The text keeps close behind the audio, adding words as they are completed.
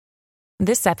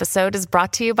This episode is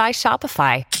brought to you by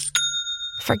Shopify.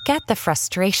 Forget the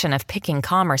frustration of picking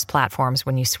commerce platforms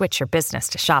when you switch your business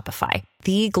to Shopify,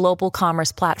 the global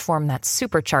commerce platform that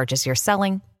supercharges your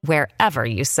selling wherever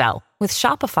you sell. With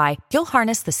Shopify, you'll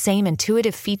harness the same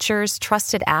intuitive features,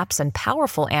 trusted apps, and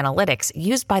powerful analytics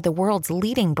used by the world's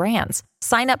leading brands.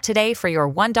 Sign up today for your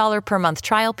 $1 per month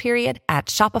trial period at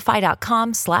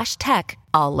shopify.com/tech,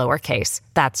 all lowercase.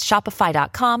 That's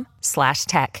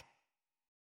shopify.com/tech.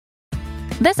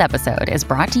 This episode is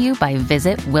brought to you by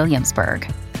Visit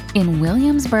Williamsburg. In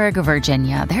Williamsburg,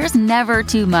 Virginia, there's never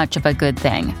too much of a good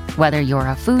thing. Whether you're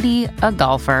a foodie, a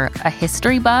golfer, a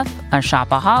history buff, a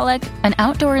shopaholic, an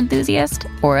outdoor enthusiast,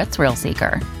 or a thrill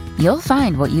seeker, you'll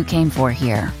find what you came for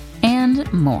here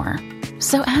and more.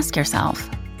 So ask yourself,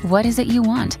 what is it you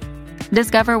want?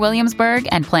 Discover Williamsburg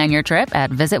and plan your trip at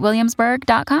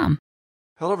visitwilliamsburg.com.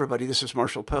 Hello, everybody. This is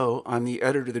Marshall Poe. I'm the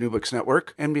editor of the New Books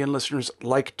Network. NBN listeners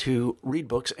like to read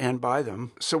books and buy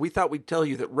them. So we thought we'd tell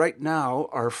you that right now,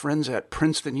 our friends at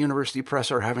Princeton University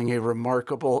Press are having a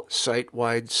remarkable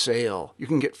site-wide sale. You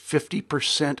can get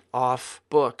 50% off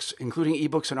books, including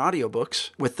ebooks and audiobooks,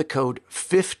 with the code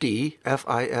 50,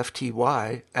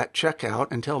 F-I-F-T-Y, at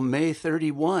checkout until May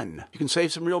 31. You can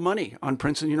save some real money on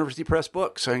Princeton University Press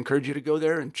books. I encourage you to go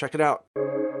there and check it out.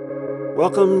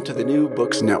 Welcome to the New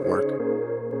Books Network.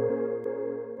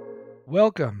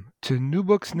 Welcome to New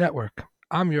Books Network.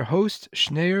 I'm your host,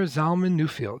 Schneur Zalman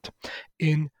Newfield.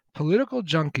 In Political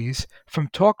Junkies, From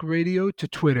Talk Radio to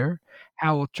Twitter,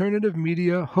 How Alternative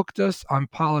Media Hooked Us on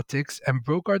Politics and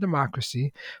Broke Our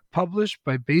Democracy, published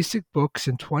by Basic Books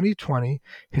in 2020,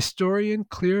 historian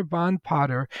Claire Bond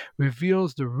Potter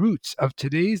reveals the roots of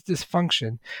today's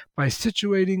dysfunction by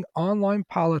situating online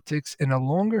politics in a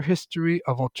longer history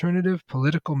of alternative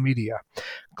political media.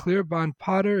 Claire Bond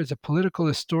Potter is a political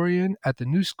historian at the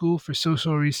New School for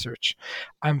Social Research.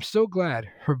 I'm so glad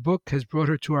her book has brought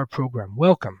her to our program.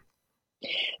 Welcome.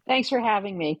 Thanks for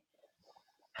having me.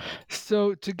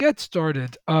 So to get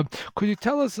started, could you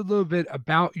tell us a little bit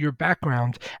about your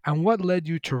background and what led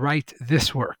you to write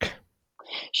this work?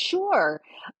 Sure.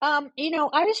 I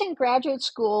was in graduate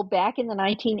school back in the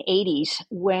 1980s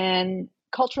when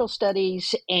cultural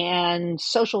studies and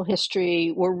social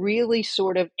history were really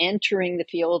sort of entering the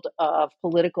field of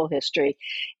political history.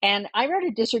 And I wrote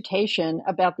a dissertation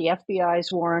about the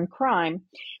FBI's war on crime,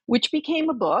 which became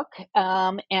a book.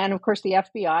 And of course, the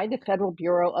FBI, the Federal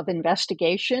Bureau of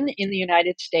Investigation in the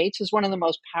United States, is one of the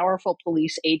most powerful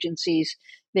police agencies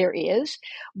there is.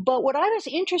 But what I was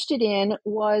interested in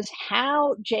was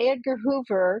how J. Edgar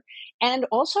Hoover and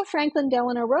also Franklin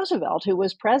Delano Roosevelt, who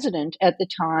was president at the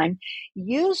time,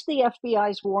 used the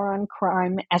FBI's war on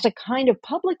crime as a kind of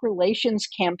public relations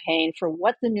campaign for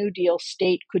what the New Deal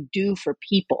state could do for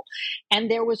people. And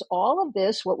there was all of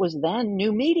this, what was then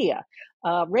new media,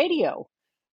 radio,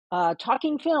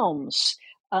 talking films,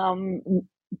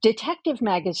 detective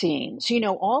magazines,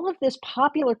 all of this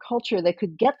popular culture that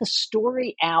could get the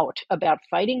story out about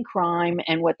fighting crime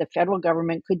and what the federal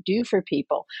government could do for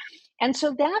people. And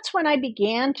so that's when I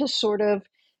began to sort of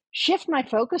shift my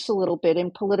focus a little bit in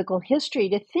political history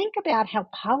to think about how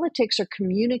politics are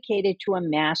communicated to a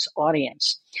mass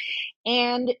audience.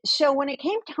 And so when it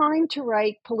came time to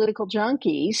write Political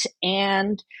Junkies,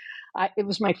 and it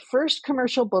was my first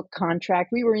commercial book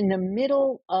contract, we were in the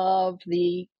middle of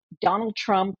the Donald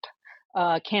Trump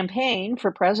campaign for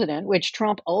president, which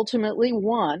Trump ultimately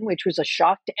won, which was a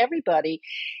shock to everybody.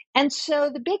 And so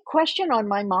the big question on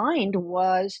my mind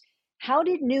was, how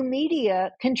did new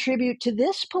media contribute to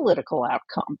this political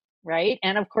outcome, right?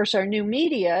 And of course, our new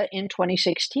media in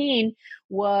 2016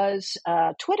 was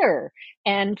Twitter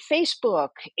and Facebook,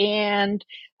 and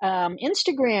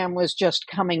Instagram was just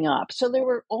coming up. So there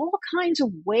were all kinds of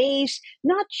ways,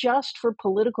 not just for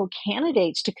political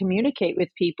candidates to communicate with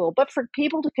people, but for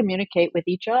people to communicate with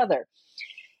each other.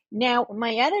 Now,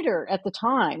 my editor at the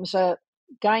Times, a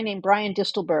guy named Brian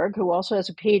Distelberg, who also has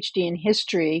a PhD in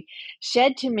history,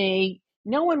 said to me,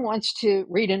 no one wants to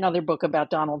read another book about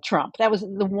Donald Trump. That was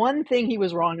the one thing he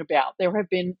was wrong about. There have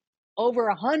been over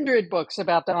 100 books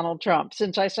about Donald Trump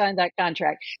since I signed that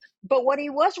contract. But what he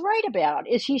was right about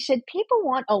is he said, people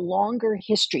want a longer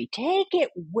history. Take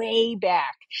it way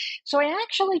back. So I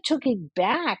actually took it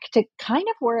back to kind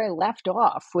of where I left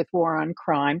off with War on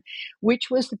Crime,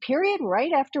 which was the period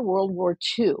right after World War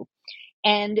II.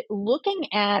 And looking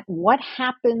at what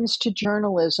happens to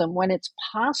journalism when it's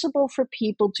possible for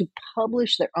people to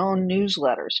publish their own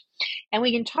newsletters. And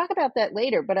we can talk about that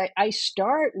later, but I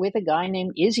start with a guy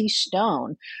named Izzy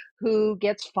Stone, who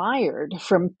gets fired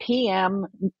from PM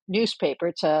newspaper.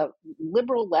 It's a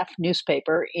liberal left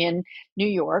newspaper in New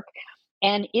York.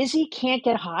 And Izzy can't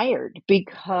get hired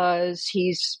because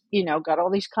he's, got all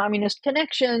these communist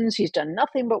connections. He's done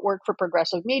nothing but work for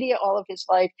progressive media all of his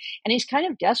life, and he's kind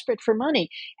of desperate for money.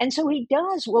 And so he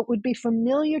does what would be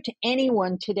familiar to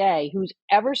anyone today who's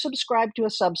ever subscribed to a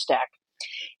Substack.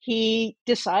 He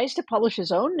decides to publish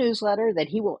his own newsletter that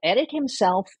he will edit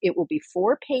himself. It will be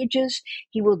 4 pages.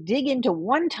 He will dig into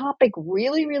one topic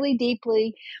really, really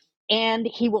deeply, and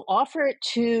he will offer it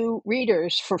to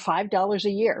readers for $5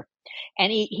 a year.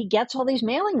 And he gets all these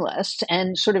mailing lists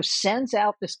and sort of sends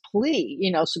out this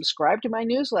plea, subscribe to my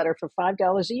newsletter for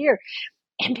 $5 a year.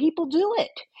 And people do it.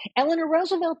 Eleanor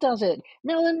Roosevelt does it.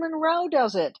 Marilyn Monroe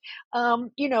does it. There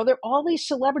are all these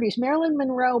celebrities. Marilyn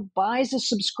Monroe buys a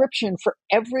subscription for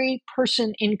every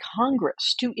person in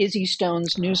Congress to Izzy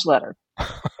Stone's newsletter.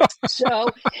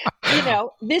 So,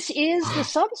 this is the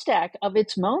Substack of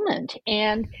its moment.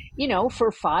 And,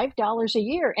 for $5 a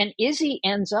year. And Izzy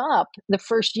ends up the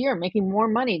first year making more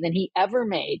money than he ever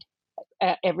made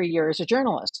every year as a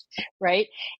journalist, right?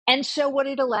 And so what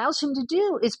it allows him to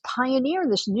do is pioneer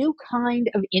this new kind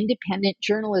of independent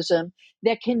journalism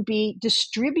that can be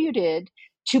distributed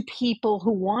to people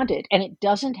who want it, and it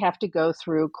doesn't have to go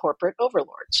through corporate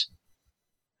overlords.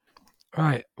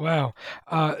 Right. Wow.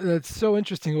 That's so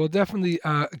interesting. We'll definitely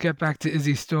get back to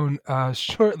Izzy Stone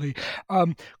shortly.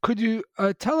 Could you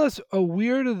tell us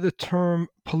where did the term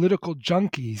political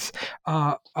junkie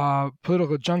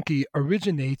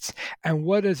originates, and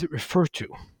what does it refer to?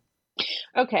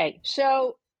 Okay.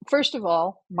 So first of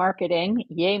all, marketing,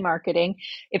 yay marketing.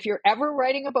 If you're ever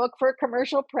writing a book for a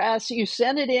commercial press, you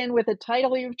send it in with a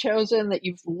title you've chosen that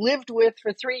you've lived with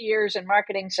for 3 years, and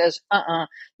marketing says,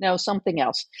 no, something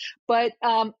else. But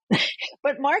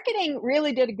marketing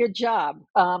really did a good job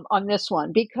on this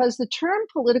one, because the term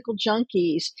political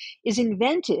junkies is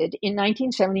invented in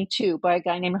 1972 by a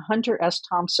guy named Hunter S.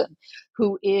 Thompson,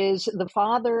 who is the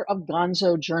father of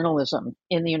gonzo journalism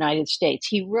in the United States.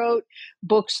 He wrote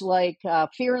books like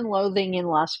Fear and Loathing in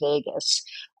Las Vegas.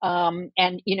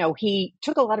 And he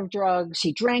took a lot of drugs.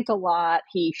 He drank a lot.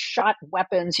 He shot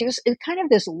weapons. He was kind of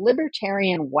this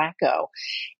libertarian wacko.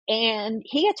 And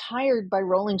he gets hired by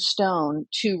Rolling Stone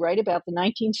to write about the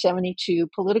 1972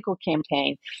 political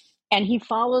campaign. And he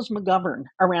follows McGovern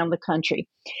around the country.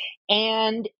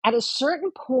 And at a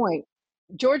certain point,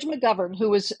 George McGovern, who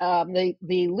was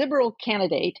the liberal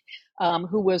candidate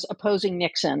who was opposing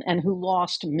Nixon and who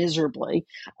lost miserably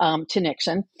to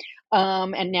Nixon.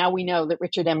 And now we know that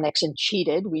Richard M. Nixon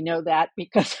cheated. We know that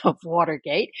because of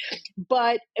Watergate.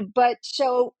 But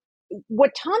so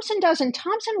what Thompson does, and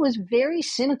Thompson was very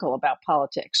cynical about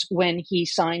politics when he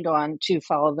signed on to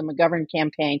follow the McGovern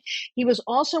campaign. He was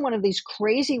also one of these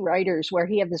crazy writers where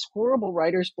he had this horrible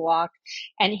writer's block,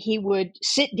 and he would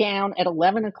sit down at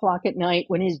 11 o'clock at night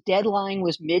when his deadline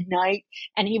was midnight,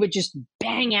 and he would just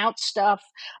bang out stuff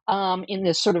in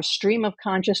this sort of stream of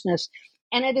consciousness.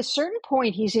 And at a certain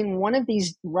point, he's in one of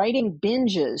these writing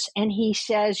binges, and he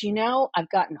says, I've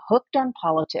gotten hooked on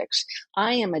politics.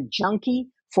 I am a junkie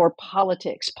for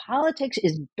politics. Politics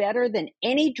is better than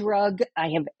any drug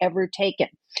I have ever taken.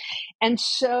 And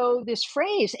so this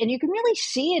phrase, and you can really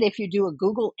see it if you do a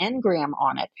Google Ngram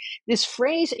on it, this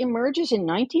phrase emerges in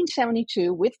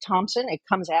 1972 with Thompson. It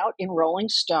comes out in Rolling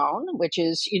Stone, which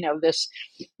is, this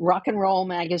rock and roll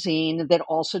magazine that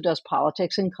also does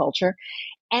politics and culture.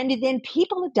 And then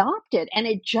people adopt it, and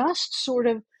it just sort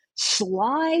of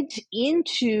slides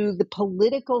into the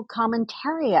political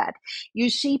commentariat. You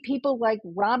see people like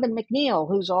Robin McNeil,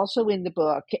 who's also in the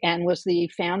book and was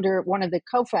one of the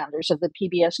co-founders of the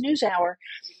PBS NewsHour.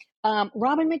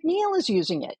 Robin McNeil is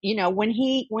using it.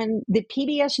 When the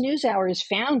PBS NewsHour is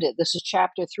founded, this is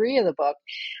chapter 3 of the book,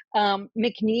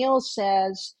 McNeil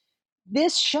says,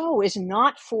 this show is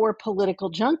not for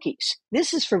political junkies.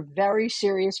 This is for very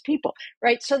serious people,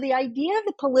 right? So the idea of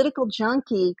the political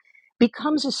junkie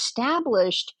becomes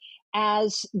established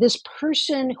as this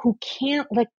person who can't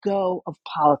let go of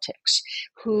politics,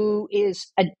 who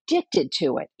is addicted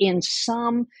to it in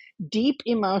some deep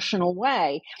emotional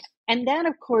way. And that,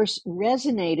 of course,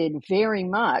 resonated very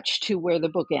much to where the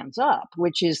book ends up,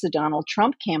 which is the Donald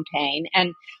Trump campaign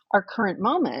and our current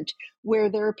moment, where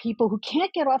there are people who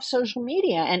can't get off social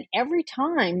media. And every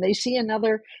time they see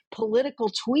another political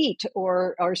tweet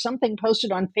or something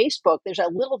posted on Facebook, there's a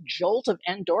little jolt of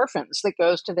endorphins that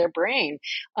goes to their brain,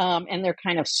 and they're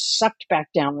kind of sucked back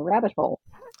down the rabbit hole.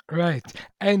 Right.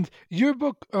 And your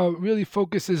book really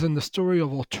focuses on the story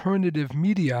of alternative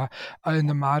media in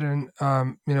the modern,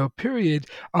 period.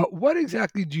 What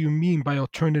exactly do you mean by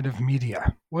alternative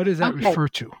media? What does that refer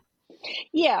to?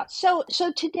 Yeah. So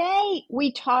today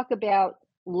we talk about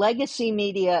legacy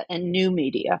media and new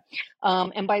media.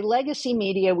 And by legacy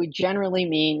media, we generally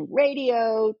mean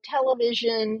radio,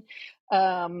 television,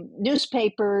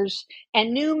 newspapers,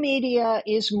 and new media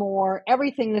is more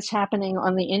everything that's happening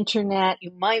on the internet.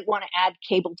 You might want to add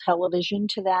cable television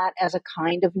to that as a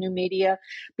kind of new media,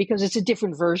 because it's a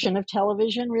different version of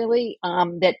television, really,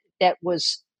 that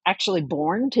was actually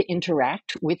born to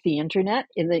interact with the internet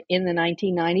in the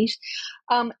 1990s.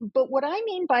 But what I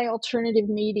mean by alternative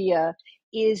media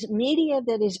is media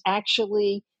that is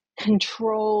actually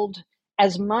controlled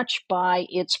as much by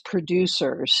its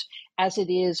producers as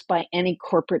it is by any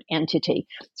corporate entity.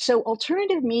 So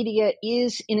alternative media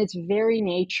is in its very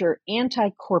nature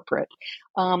anti-corporate,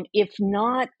 if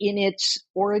not in its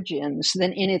origins,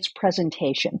 then in its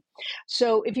presentation.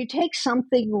 So if you take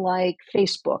something like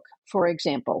Facebook, for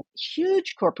example,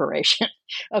 huge corporation,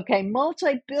 okay,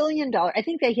 multi-billion dollar, I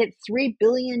think they hit 3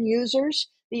 billion users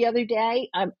the other day,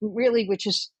 really, which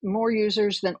is more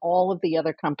users than all of the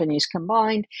other companies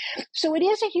combined. So it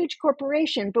is a huge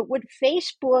corporation, but what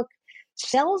Facebook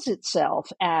sells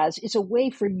itself as is a way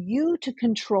for you to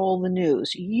control the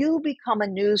news. You become a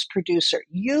news producer.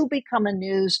 You become a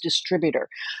news distributor.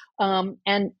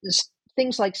 And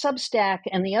things like Substack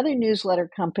and the other newsletter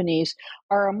companies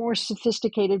are a more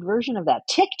sophisticated version of that.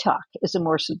 TikTok is a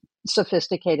more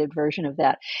sophisticated version of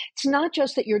that. It's not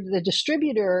just that you're the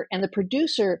distributor and the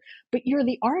producer, but you're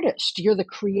the artist, you're the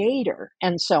creator,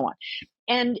 and so on.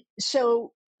 And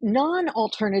so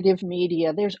non-alternative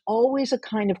media, there's always a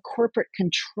kind of corporate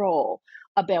control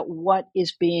about what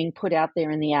is being put out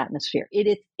there in the atmosphere.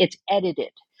 It's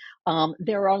edited.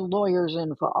 There are lawyers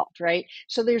involved, right?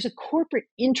 So there's a corporate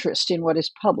interest in what is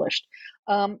published.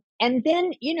 And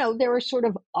then, there are sort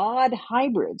of odd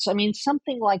hybrids. I mean,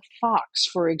 something like Fox,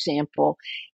 for example,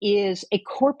 is a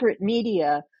corporate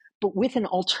media, but with an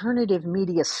alternative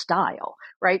media style,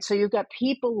 right? So you've got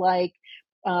people like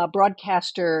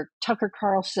broadcaster Tucker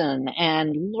Carlson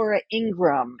and Laura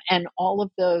Ingraham and all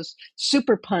of those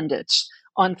super pundits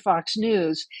on Fox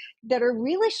News that are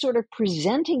really sort of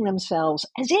presenting themselves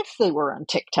as if they were on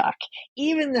TikTok,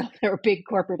 even though they're a big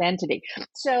corporate entity.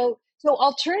 So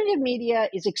alternative media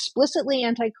is explicitly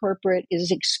anti-corporate,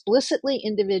 is explicitly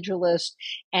individualist,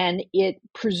 and it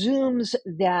presumes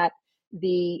that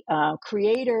the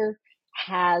creator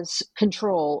has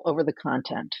control over the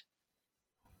content.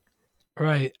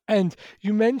 Right. And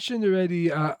you mentioned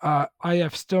already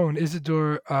I.F. Stone,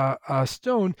 Isidore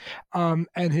Stone, and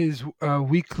his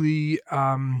weekly,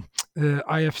 the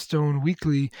I.F. Stone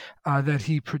Weekly that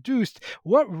he produced.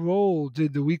 What role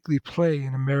did the weekly play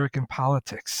in American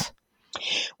politics?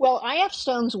 Well, I.F.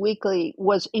 Stone's Weekly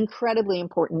was incredibly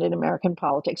important in American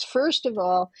politics. First of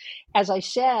all, as I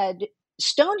said,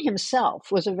 Stone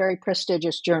himself was a very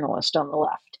prestigious journalist on the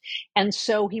left. And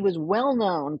so he was well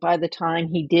known by the time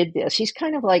he did this. He's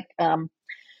kind of like,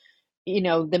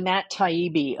 the Matt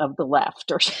Taibbi of the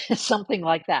left or something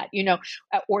like that,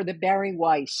 or the Barry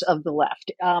Weiss of the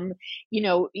left. And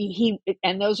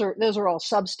those are all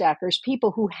Substackers,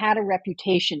 people who had a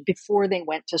reputation before they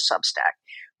went to Substack.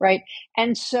 Right.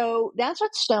 And so that's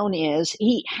what Stone is.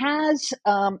 He has,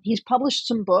 he's published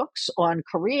some books on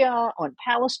Korea, on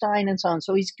Palestine, and so on.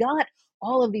 So he's got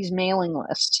all of these mailing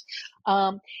lists.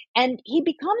 And he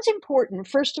becomes important,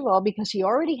 first of all, because he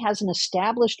already has an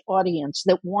established audience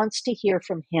that wants to hear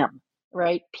from him.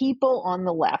 Right? People on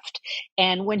the left.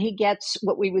 And when he gets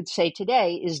what we would say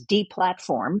today is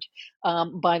deplatformed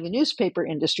by the newspaper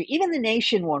industry, even The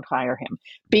Nation won't hire him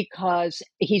because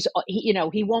he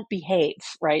won't behave,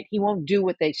 right? He won't do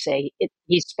what they say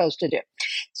he's supposed to do.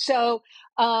 So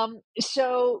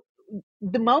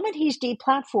the moment he's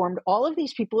deplatformed, all of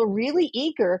these people are really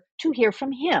eager to hear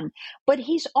from him. But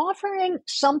he's offering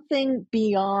something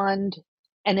beyond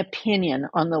an opinion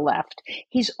on the left.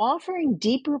 He's offering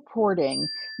deep reporting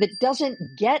that doesn't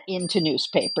get into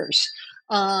newspapers.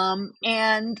 Sorry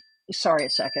a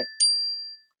second.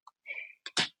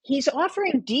 He's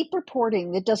offering deep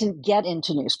reporting that doesn't get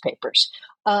into newspapers.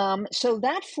 So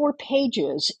that 4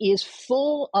 pages is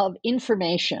full of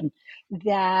information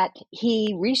that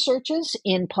he researches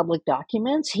in public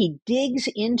documents. He digs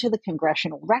into the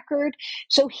congressional record.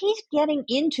 So he's getting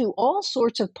into all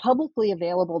sorts of publicly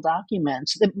available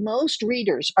documents that most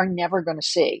readers are never going to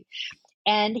see.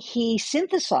 And he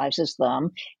synthesizes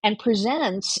them and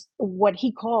presents what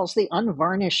he calls the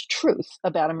unvarnished truth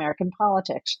about American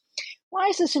politics. Why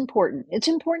is this important? It's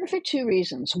important for 2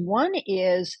 reasons. One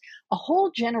is a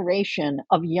whole generation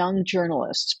of young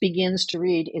journalists begins to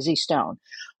read Izzy Stone.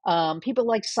 People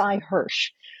like Cy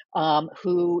Hirsch,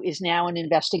 who is now an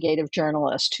investigative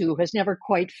journalist who has never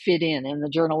quite fit in the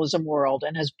journalism world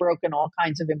and has broken all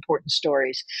kinds of important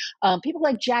stories. People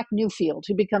like Jack Newfield,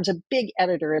 who becomes a big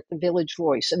editor at the Village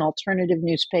Voice, an alternative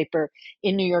newspaper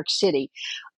in New York City.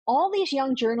 All these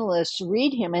young journalists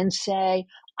read him and say,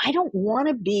 I don't want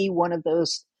to be one of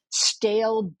those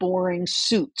stale, boring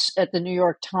suits at the New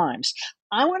York Times.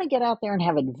 I want to get out there and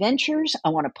have adventures. I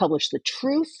want to publish the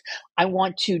truth. I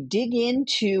want to dig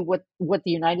into what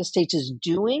the United States is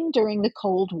doing during the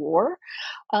Cold War.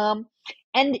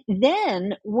 And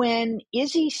then when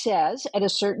Izzy says at a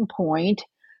certain point,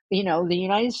 you know, the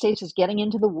United States is getting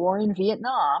into the war in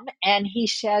Vietnam, and he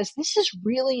says, this is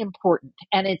really important.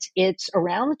 And it's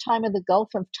around the time of the Gulf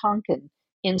of Tonkin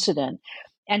incident.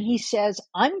 And he says,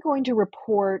 I'm going to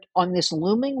report on this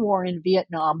looming war in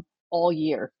Vietnam all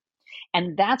year.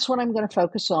 And that's what I'm going to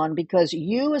focus on because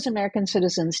you as American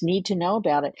citizens need to know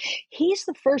about it. He's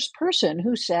the first person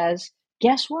who says,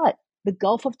 guess what? The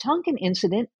Gulf of Tonkin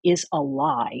incident is a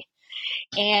lie.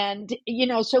 And, you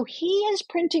know, so he is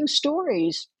printing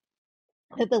stories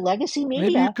that the legacy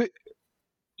media...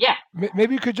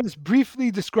 Maybe you could just briefly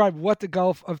describe what the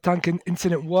Gulf of Tonkin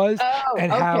incident was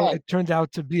and how it turned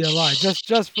out to be a lie, just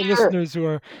for listeners who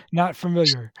are not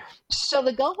familiar. So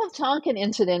the Gulf of Tonkin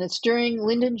incident, it's during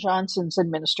Lyndon Johnson's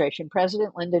administration,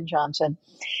 President Lyndon Johnson,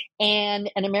 and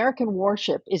an American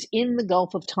warship is in the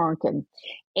Gulf of Tonkin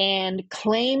and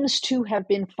claims to have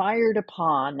been fired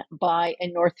upon by a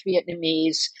North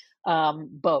Vietnamese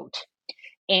boat.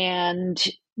 And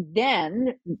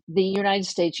then the United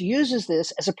States uses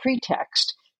this as a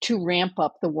pretext to ramp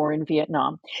up the war in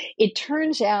Vietnam. It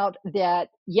turns out that,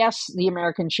 yes, the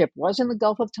American ship was in the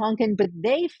Gulf of Tonkin, but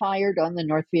they fired on the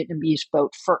North Vietnamese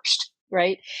boat first,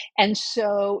 right? And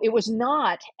so it was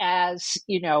not, as,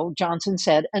 you know, Johnson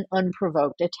said, an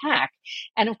unprovoked attack.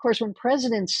 And of course, when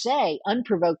presidents say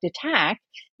unprovoked attack,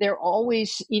 they're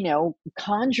always, you know,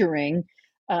 conjuring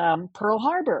Pearl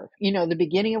Harbor, you know, the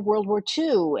beginning of World War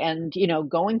II and, you know,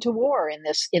 going to war in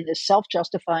this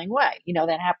self-justifying way. You know,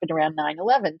 that happened around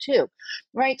 9/11 too,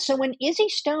 right? So when Izzy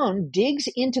Stone digs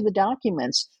into the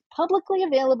documents, publicly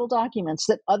available documents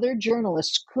that other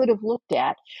journalists could have looked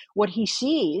at, what he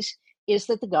sees is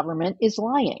that the government is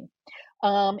lying.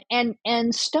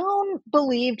 And Stone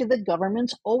believed that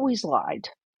governments always lied.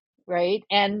 Right.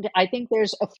 And I think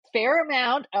there's a fair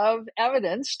amount of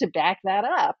evidence to back that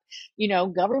up. You know,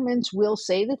 governments will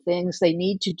say the things they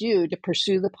need to do to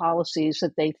pursue the policies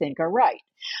that they think are right.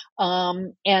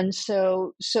 And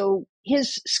so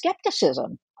his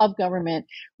skepticism of government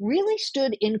really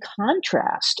stood in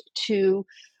contrast to,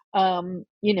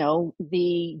 you know,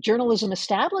 the journalism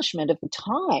establishment of the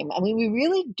time. I mean, we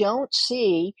really don't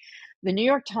see the New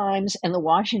York Times and the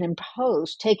Washington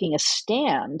Post taking a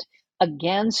stand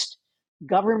against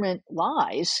government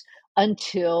lies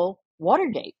until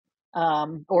Watergate,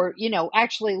 or, you know,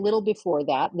 actually a little before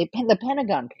that, the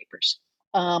Pentagon Papers,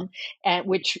 and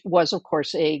which was, of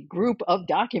course, a group of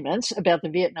documents about the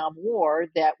Vietnam War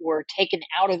that were taken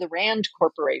out of the Rand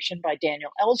Corporation by Daniel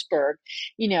Ellsberg,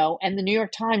 you know, and the New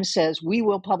York Times says, we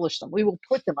will publish them. We will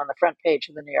put them on the front page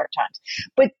of the New York Times.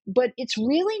 But it's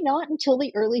really not until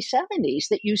the early 70s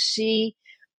that you see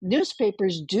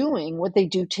newspapers doing what they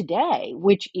do today,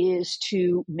 which is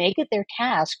to make it their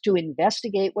task to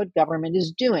investigate what government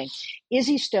is doing.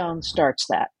 Izzy Stone starts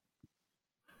that.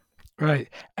 Right.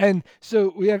 And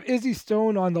so we have Izzy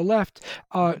Stone on the left.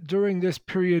 During this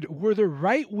period, were there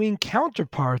right-wing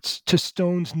counterparts to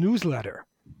Stone's newsletter?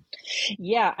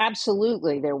 Yeah,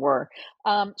 absolutely there were.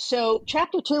 So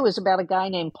chapter 2 is about a guy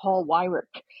named Paul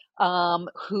Weyrich,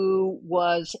 who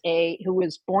was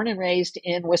born and raised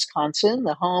in Wisconsin,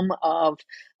 the home of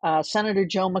Senator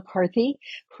Joe McCarthy,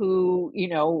 who, you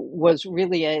know, was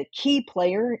really a key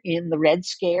player in the Red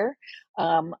Scare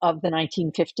of the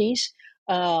 1950s.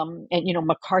 And, you know,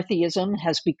 McCarthyism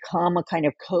has become a kind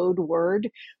of code word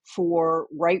for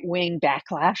right-wing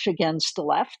backlash against the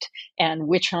left and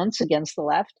witch hunts against the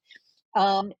left.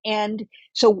 And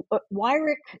so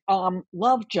Weyrich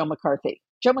loved Joe McCarthy.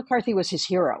 Joe McCarthy was his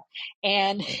hero.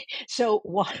 And so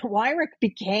Weyrich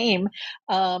became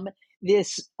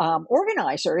this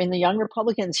organizer in the Young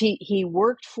Republicans. He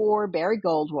worked for Barry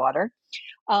Goldwater.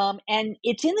 And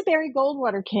it's in the Barry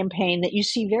Goldwater campaign that you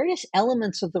see various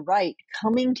elements of the right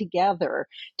coming together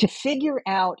to figure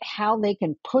out how they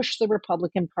can push the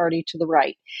Republican Party to the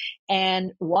right.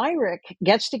 And Weyrich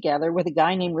gets together with a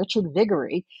guy named Richard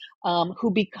Viguerie,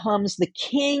 who becomes the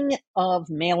king of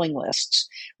mailing lists.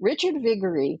 Richard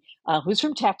Viguerie, who's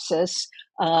from Texas,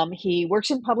 he works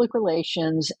in public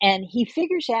relations, and he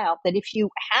figures out that if you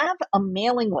have a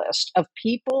mailing list of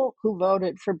people who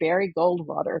voted for Barry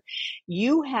Goldwater,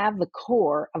 you have the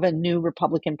core of a new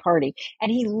Republican Party.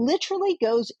 And he literally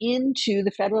goes into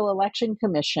the Federal Election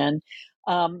Commission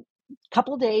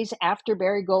couple days after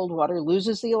Barry Goldwater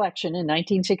loses the election in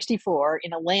 1964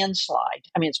 in a landslide.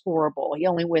 I mean, it's horrible. He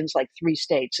only wins like 3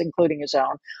 states, including his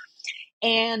own.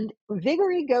 And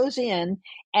Viguerie goes in,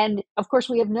 and of course,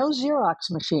 we have no Xerox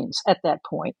machines at that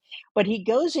point, but he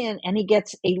goes in and he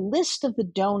gets a list of the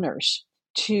donors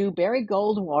to Barry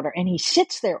Goldwater, and he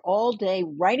sits there all day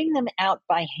writing them out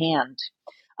by hand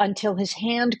until his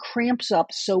hand cramps up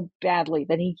so badly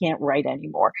that he can't write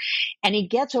anymore. And he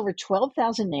gets over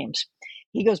 12,000 names.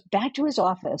 He goes back to his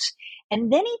office,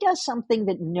 and then he does something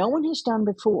that no one has done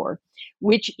before,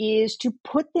 which is to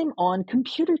put them on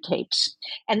computer tapes.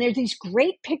 And there's these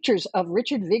great pictures of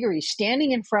Richard Viguerie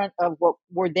standing in front of what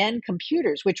were then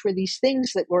computers, which were these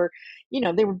things that were,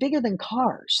 they were bigger than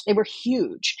cars. They were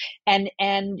huge. And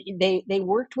they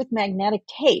worked with magnetic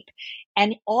tape.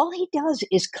 And all he does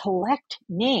is collect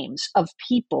names of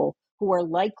people who are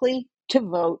likely to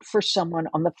vote for someone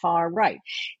on the far right.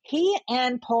 He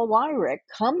and Paul Weyrich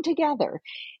come together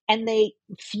and they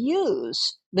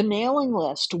fuse the mailing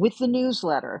list with the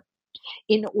newsletter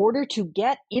in order to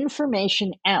get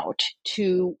information out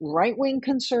to right-wing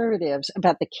conservatives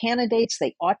about the candidates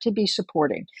they ought to be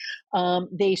supporting.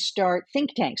 They start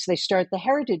think tanks. They start the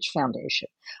Heritage Foundation.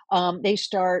 They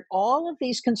start all of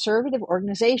these conservative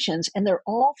organizations, and they're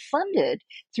all funded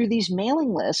through these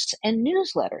mailing lists and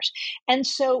newsletters. And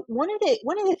so one of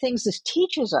the things this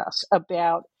teaches us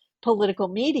about political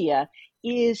media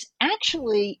is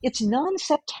actually it's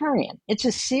non-sectarian. It's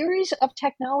a series of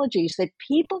technologies that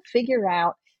people figure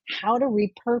out how to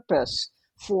repurpose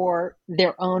for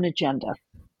their own agenda.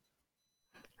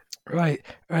 Right.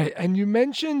 And you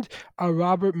mentioned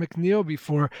Robert MacNeil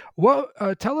before.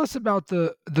 Tell us about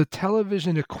the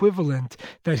television equivalent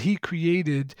that he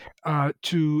created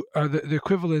to the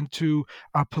equivalent to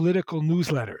political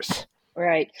newsletters.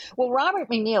 Right. Well, Robert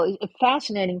MacNeil, a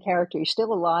fascinating character. He's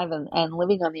still alive and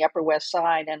living on the Upper West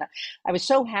Side. And I was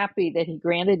so happy that he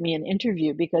granted me an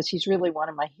interview because he's really one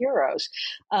of my heroes.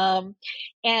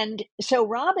 And so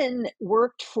Robin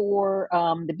worked for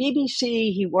the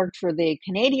BBC. He worked for the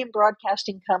Canadian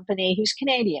Broadcasting Company. He's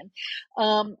Canadian.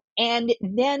 And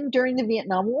then during the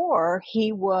Vietnam War,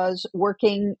 he was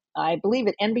working, I believe,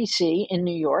 at NBC in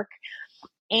New York.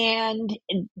 And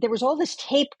there was all this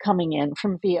tape coming in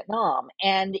from Vietnam,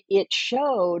 and it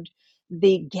showed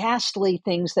the ghastly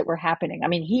things that were happening. I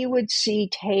mean, he would see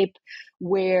tape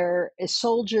where a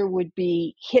soldier would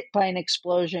be hit by an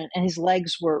explosion and his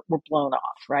legs were blown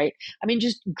off, right? I mean,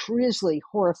 just grisly,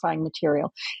 horrifying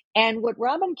material. And what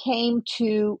Robin came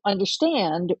to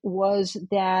understand was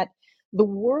that the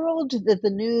world that the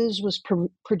news was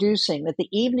producing, that the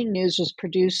evening news was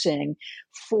producing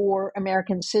for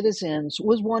American citizens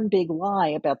was one big lie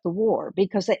about the war,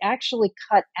 because they actually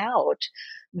cut out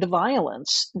the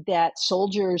violence that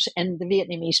soldiers and the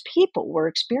Vietnamese people were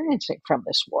experiencing from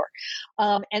this war.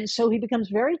 And so he becomes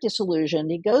very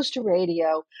disillusioned. He goes to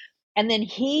radio, and then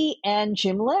he and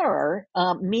Jim Lehrer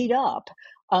meet up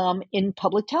in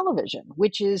public television,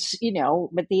 which is,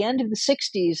 at the end of the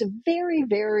 60s, a very,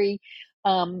 very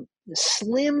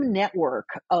slim network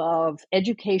of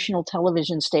educational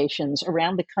television stations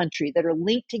around the country that are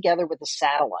linked together with a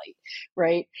satellite,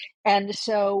 right? And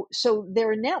so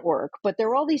they're a network, but there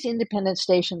are all these independent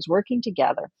stations working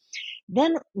together.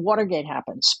 Then Watergate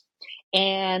happens.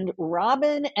 And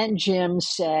Robin and Jim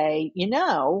say,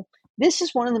 this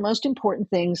is one of the most important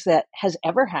things that has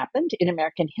ever happened in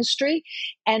American history.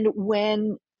 And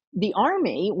when the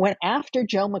Army went after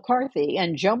Joe McCarthy,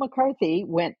 and Joe McCarthy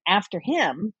went after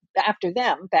them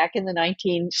back in the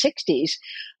 1960s,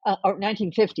 or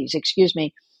 1950s, excuse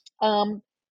me,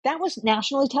 that was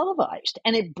nationally televised,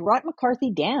 and it brought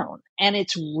McCarthy down. And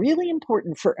it's really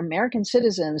important for American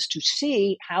citizens to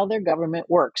see how their government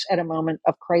works at a moment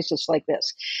of crisis like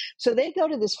this. So they go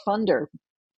to this funder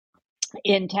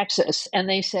in Texas, and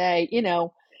they say,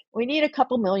 we need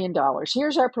 $2 million.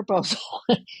 Here's our proposal: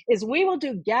 is we will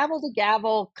do gavel to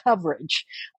gavel coverage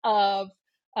of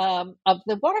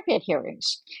the Watergate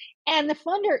hearings. And the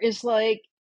funder is like,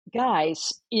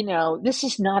 Guys, this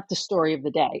is not the story of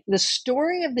the day. The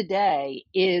story of the day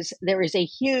is there is a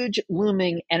huge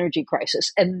looming energy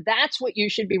crisis, and that's what you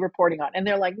should be reporting on. And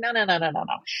they're like, no, no, no, no, no,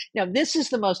 no. No, this is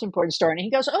the most important story. And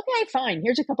he goes, okay, fine.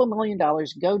 Here's a couple $1 million.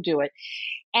 Go do it.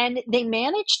 And they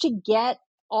managed to get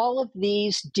all of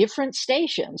these different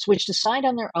stations, which decide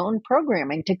on their own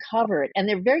programming to cover it. And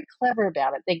they're very clever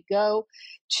about it. They go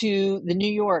to the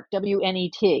New York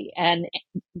WNET, and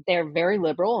they're very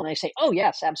liberal. And they say, oh,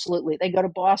 yes, absolutely. They go to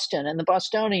Boston, and the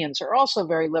Bostonians are also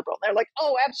very liberal. They're like,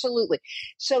 oh, absolutely.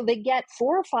 So they get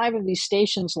 4 or 5 of these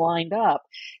stations lined up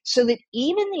so that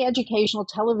even the educational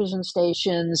television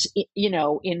stations,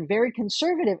 in very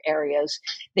conservative areas,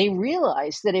 they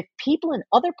realize that if people in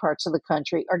other parts of the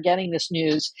country are getting this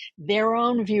news, their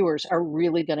own viewers are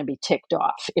really going to be ticked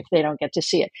off if they don't get to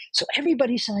see it. So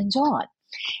everybody signs on.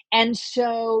 And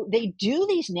so they do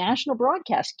these national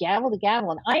broadcasts, gavel to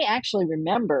gavel. And I actually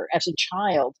remember as a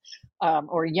child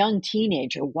or a young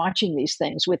teenager watching these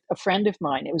things with a friend of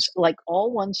mine. It was like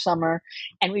all one summer,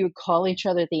 and we would call each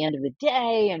other at the end of the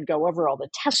day and go over all the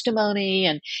testimony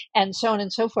and so on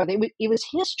and so forth. It was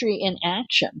history in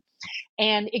action.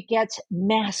 And it gets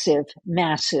massive,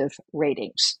 massive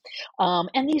ratings.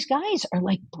 And these guys are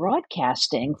like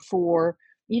broadcasting for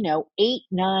 8,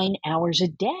 9 hours a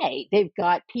day. They've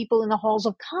got people in the halls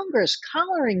of Congress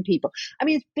collaring people. I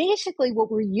mean, it's basically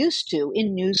what we're used to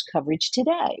in news coverage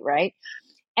today, right?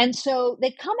 And so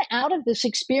they come out of this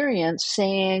experience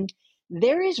saying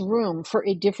there is room for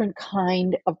a different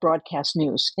kind of broadcast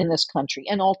news in this country,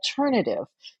 an alternative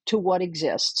to what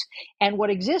exists. And what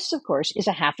exists, of course, is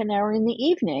a half an hour in the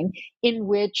evening in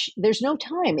which there's no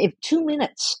time. If 2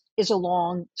 minutes is a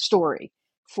long story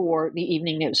for the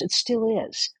evening news, it still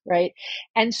is, right?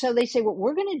 And so they say, what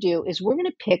we're going to do is we're going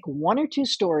to pick 1 or 2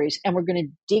 stories and we're going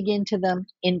to dig into them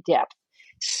in depth.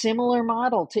 Similar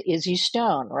model to Izzy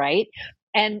Stone, right?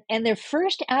 And their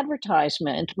first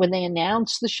advertisement when they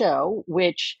announced the show,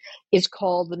 which is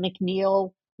called the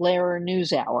MacNeil Lehrer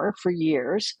News Hour for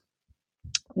years,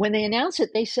 when they announce it,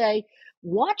 they say,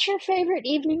 watch your favorite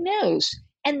evening news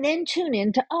and then tune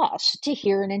in to us to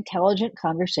hear an intelligent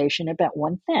conversation about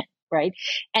one thing, right?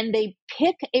 And they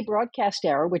pick a broadcast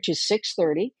hour, which is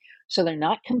 6:30. So they're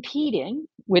not competing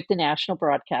with the national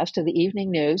broadcast of the evening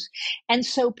news. And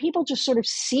so people just sort of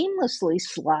seamlessly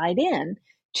slide in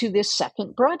to this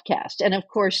second broadcast. And of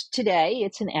course, today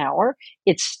it's an hour.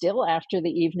 It's still after the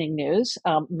evening news.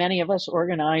 Many of us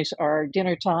organize our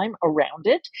dinner time around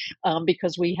it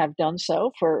because we have done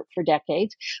so for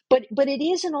decades. But it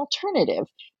is an alternative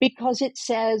because it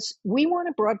says we want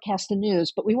to broadcast the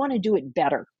news, but we want to do it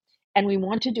better. And we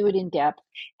want to do it in depth,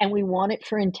 and we want it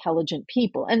for intelligent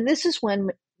people. And this is when,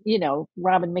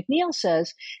 Robin MacNeil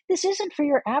says, this isn't for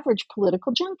your average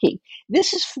political junkie.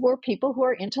 This is for people who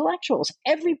are intellectuals.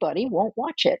 Everybody won't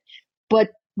watch it,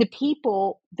 but the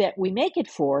people that we make it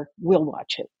for will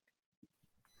watch it.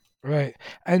 Right.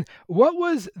 And what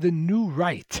was the New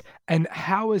Right, and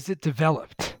how is it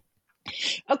developed?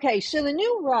 Okay, so the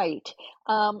New Right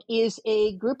is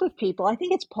a group of people. I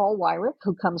think it's Paul Weyrich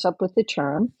who comes up with the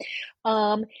term.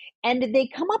 And they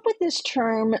come up with this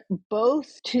term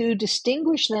both to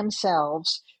distinguish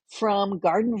themselves from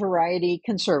garden variety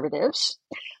conservatives,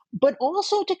 but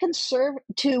also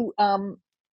to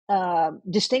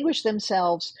distinguish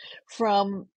themselves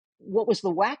from what was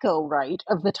the wacko right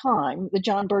of the time, the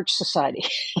John Birch Society.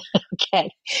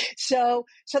 Okay, so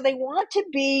they want to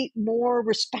be more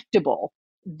respectable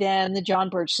than the John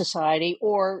Birch Society,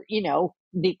 or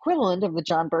the equivalent of the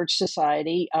John Birch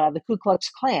Society, the Ku Klux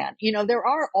Klan. There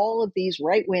are all of these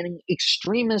right-wing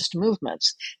extremist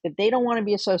movements that they don't want to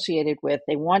be associated with.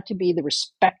 They want to be the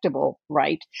respectable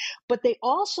right, but they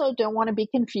also don't want to be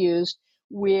confused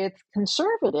with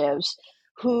conservatives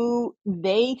who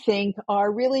they think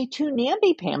are really too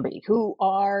namby-pamby, who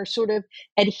are sort of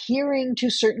adhering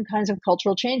to certain kinds of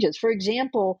cultural changes. For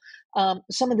example,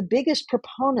 some of the biggest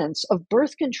proponents of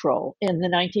birth control in the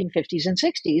 1950s and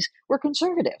 60s were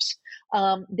conservatives.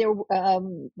 There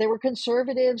were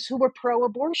conservatives who were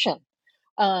pro-abortion.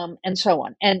 And so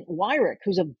on. And Weyrich,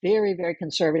 who's a very, very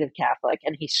conservative Catholic,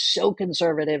 and he's so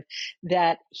conservative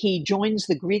that he joins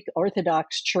the Greek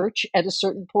Orthodox Church at a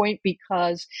certain point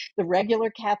because the regular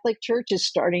Catholic Church is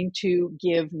starting to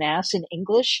give Mass in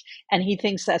English, and he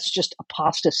thinks that's just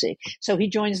apostasy. So he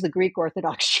joins the Greek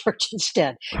Orthodox Church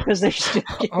instead because they're still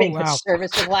giving a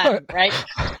service in Latin, right?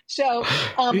 So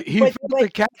he felt the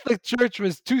Catholic Church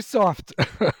was too soft.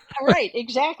 Right,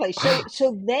 exactly.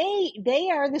 So they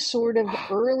are the sort of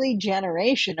early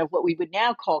generation of what we would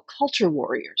now call culture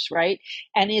warriors, right?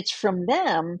 And it's from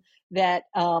them that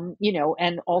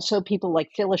and also people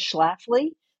like Phyllis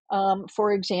Schlafly,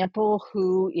 for example,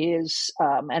 who is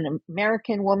an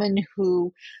American woman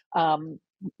who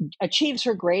achieves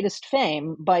her greatest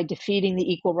fame by defeating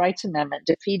the Equal Rights Amendment,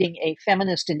 defeating a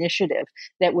feminist initiative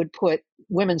that would put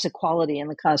women's equality in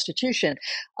the Constitution.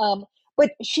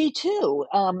 But she too,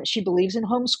 she believes in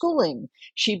homeschooling.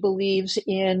 She believes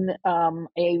in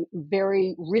a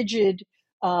very rigid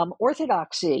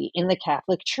orthodoxy in the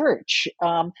Catholic Church.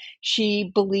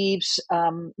 She believes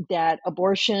that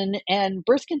abortion and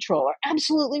birth control are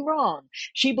absolutely wrong.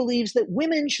 She believes that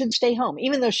women should stay home,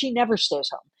 even though she never stays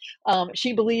home.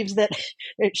 She believes that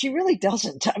she really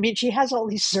doesn't. I mean, she has all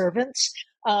these servants.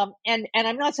 And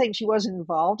I'm not saying she wasn't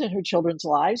involved in her children's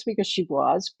lives, because she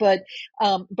was, but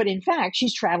in fact,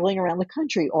 she's traveling around the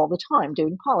country all the time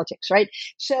doing politics, right?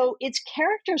 So it's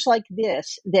characters like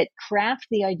this that craft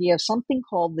the idea of something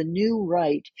called the new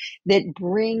right that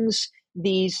brings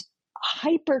these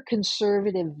hyper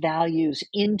conservative values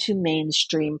into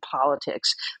mainstream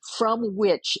politics from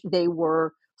which they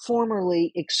were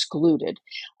formerly excluded.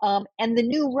 And the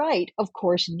new right, of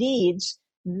course, needs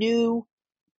new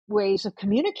ways of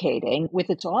communicating with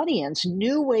its audience,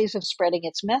 new ways of spreading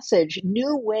its message,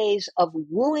 new ways of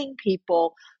wooing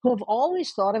people who have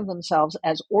always thought of themselves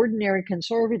as ordinary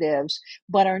conservatives,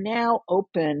 but are now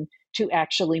open to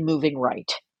actually moving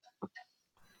right.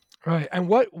 Right. And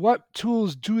what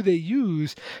tools do they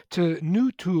use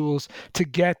new tools to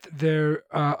get their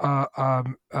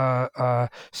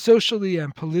socially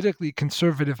and politically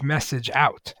conservative message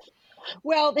out?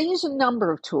 Well, they use a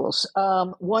number of tools.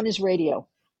 One is radio.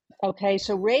 Okay,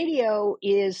 so radio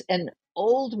is an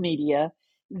old media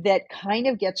that kind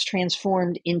of gets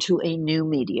transformed into a new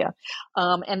media.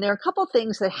 And there are a couple of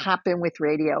things that happen with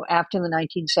radio after the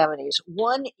 1970s.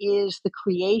 One is the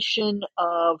creation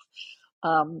of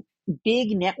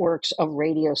big networks of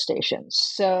radio stations.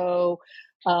 So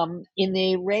in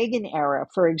the Reagan era,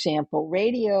 for example,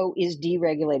 radio is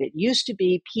deregulated. It used to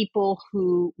be people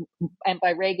who, and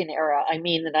by Reagan era, I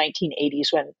mean the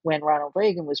 1980s when Ronald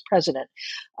Reagan was president.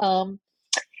 And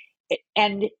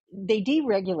they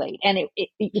deregulate. And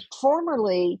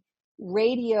formerly,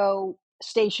 radio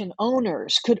station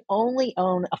owners could only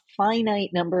own a finite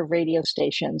number of radio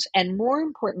stations. And more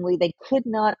importantly, they could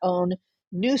not own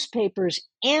newspapers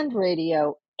and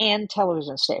radio and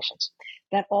television stations.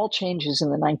 That all changes in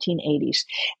the 1980s.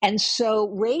 And so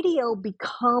radio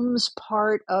becomes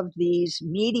part of these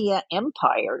media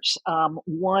empires.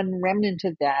 One remnant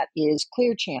of that is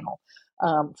Clear Channel,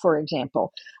 for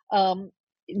example,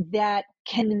 that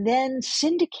can then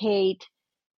syndicate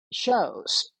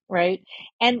shows, right?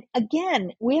 And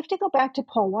again, we have to go back to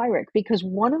Paul Weyrich, because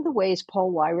one of the ways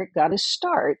Paul Weyrich got his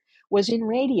start was in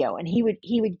radio. And he would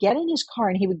get in his car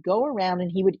and he would go around and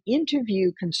he would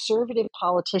interview conservative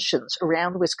politicians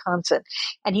around Wisconsin.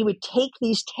 And he would take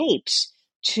these tapes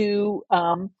to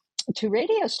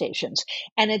radio stations.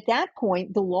 And at that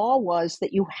point, the law was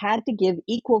that you had to give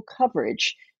equal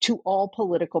coverage to all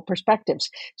political perspectives.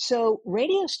 So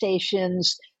radio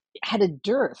stations had a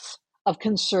dearth of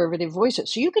conservative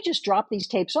voices. So you could just drop these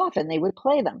tapes off and they would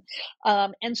play them.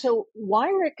 And so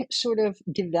Weyrich sort of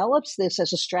develops this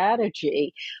as a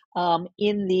strategy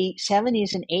in the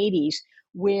 70s and 80s,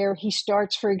 where he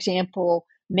starts, for example,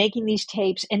 making these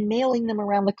tapes and mailing them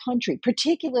around the country,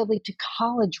 particularly to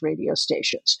college radio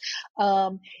stations.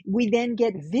 We then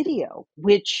get video,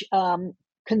 which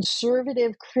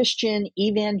conservative Christian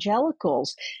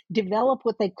evangelicals develop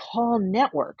what they call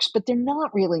networks, but they're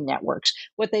not really networks.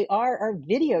 What they are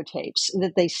videotapes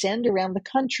that they send around the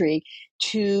country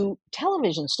to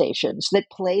television stations that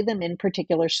play them in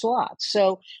particular slots.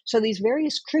 So these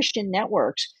various Christian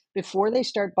networks, before they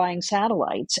start buying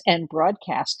satellites and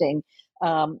broadcasting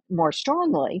more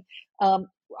strongly,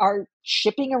 are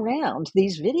shipping around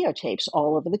these videotapes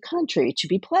all over the country to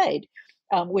be played.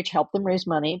 Which help them raise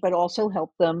money, but also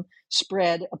help them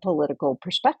spread a political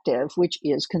perspective, which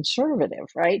is conservative,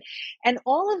 right? And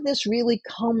all of this really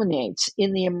culminates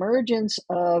in the emergence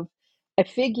of a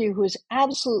figure who is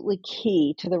absolutely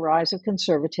key to the rise of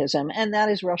conservatism, and that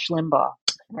is Rush Limbaugh.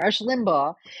 Rush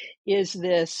Limbaugh is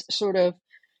this sort of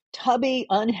tubby,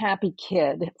 unhappy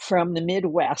kid from the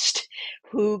Midwest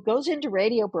who goes into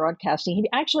radio broadcasting. He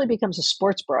actually becomes a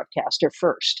sports broadcaster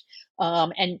first.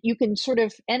 And you can sort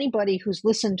of, anybody who's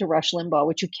listened to Rush Limbaugh,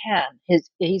 which you can,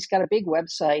 he's got a big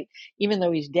website, even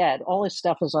though he's dead. All his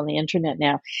stuff is on the internet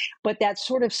now. But that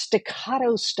sort of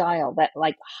staccato style, that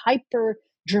like hyper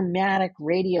dramatic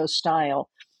radio style.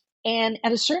 And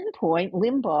at a certain point,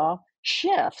 Limbaugh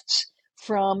shifts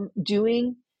from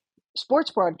doing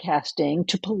sports broadcasting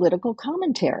to political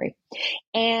commentary.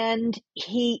 And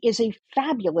he is a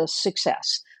fabulous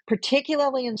success.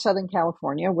 particularly in Southern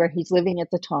California, where he's living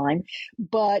at the time.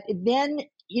 But then,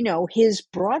 his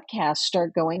broadcasts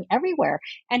start going everywhere,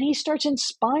 and he starts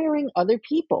inspiring other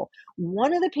people.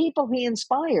 One of the people he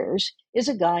inspires is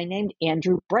a guy named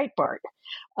Andrew Breitbart,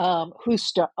 who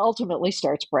ultimately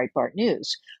starts Breitbart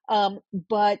News.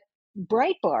 But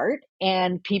Breitbart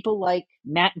and people like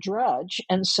Matt Drudge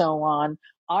and so on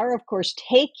are, of course,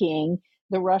 taking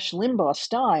the Rush Limbaugh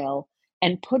style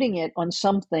and putting it on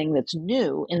something that's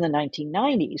new in the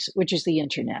 1990s, which is the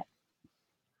internet.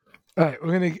 All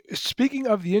right, speaking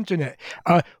of the internet,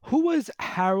 who was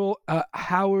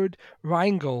Howard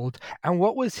Rheingold, and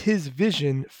what was his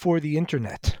vision for the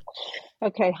internet?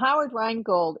 Okay, Howard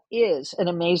Rheingold is an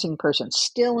amazing person,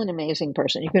 still an amazing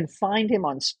person. You can find him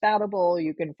on Spoutable,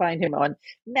 you can find him on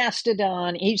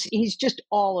Mastodon. He's just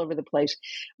all over the place.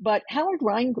 But Howard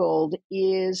Rheingold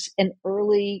is an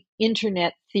early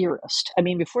internet theorist. I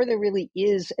mean, before there really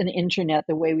is an internet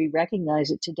the way we recognize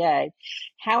it today,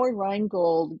 Howard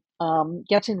Rheingold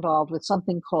gets involved with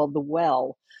something called the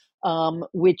Well,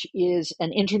 which is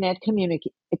an internet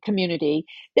community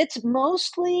that's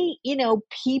mostly,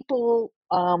 people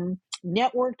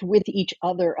networked with each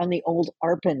other on the old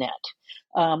ARPANET,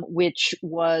 which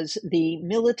was the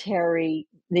military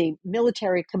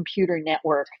computer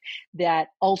network that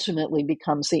ultimately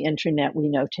becomes the internet we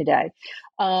know today.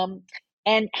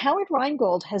 And Howard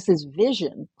Rheingold has this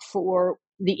vision for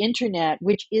the internet,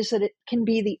 which is that it can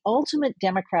be the ultimate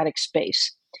democratic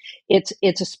space. It's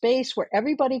a space where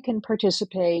everybody can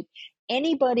participate,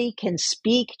 anybody can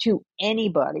speak to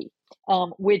anybody,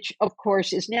 which of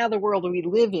course is now the world we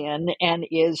live in and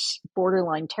is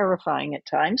borderline terrifying at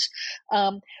times.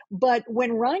 But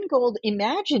when Rheingold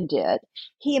imagined it,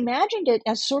 he imagined it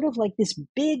as sort of like this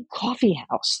big coffee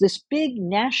house, this big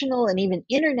national and even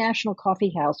international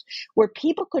coffee house where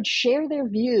people could share their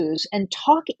views and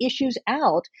talk issues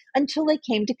out until they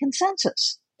came to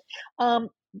consensus.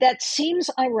 That seems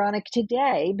ironic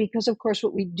today because, of course,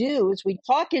 what we do is we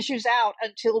talk issues out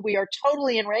until we are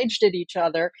totally enraged at each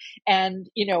other and,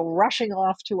 rushing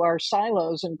off to our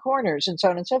silos and corners and so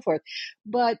on and so forth.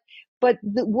 But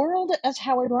the world, as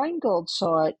Howard Rheingold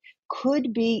saw it,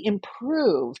 could be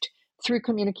improved through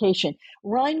communication.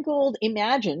 Rheingold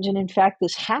imagined, and in fact,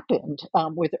 this happened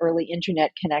with early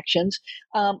internet connections,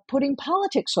 putting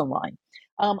politics online.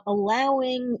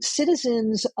 Allowing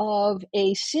citizens of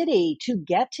a city to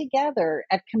get together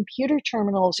at computer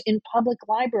terminals in public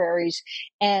libraries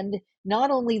and not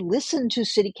only listen to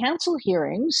city council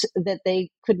hearings that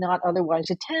they could not otherwise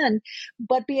attend,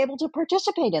 but be able to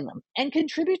participate in them and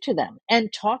contribute to them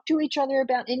and talk to each other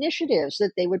about initiatives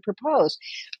that they would propose.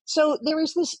 So there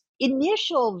was this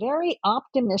initial very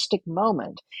optimistic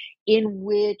moment in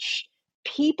which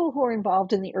people who are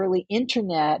involved in the early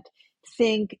internet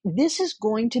think this is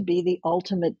going to be the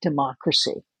ultimate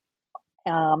democracy.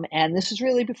 And this is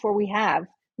really before we have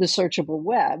the searchable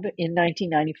web in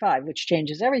 1995, which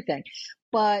changes everything.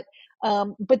 But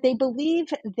they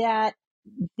believe that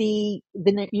the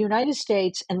United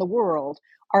States and the world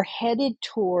are headed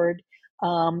toward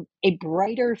a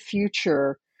brighter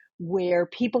future where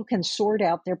people can sort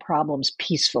out their problems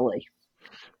peacefully.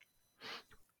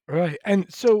 Right. And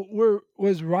so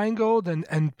was Rheingold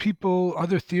and people,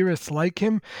 other theorists like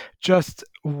him, just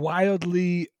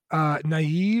wildly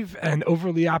naive and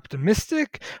overly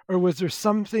optimistic? Or was there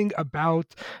something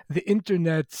about the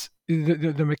internet's,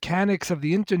 the mechanics of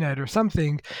the internet or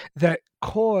something that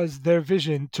caused their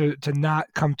vision to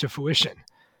not come to fruition?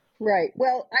 Right.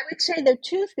 Well, I would say there are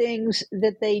two things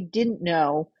that they didn't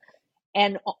know,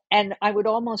 and I would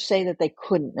almost say that they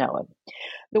couldn't know it.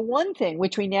 The one thing,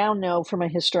 which we now know from a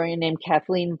historian named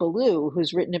Kathleen Belew,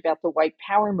 who's written about the white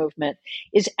power movement,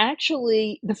 is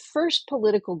actually the first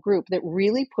political group that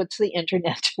really puts the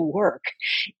internet to work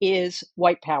is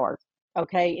white power.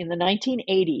 Okay, in the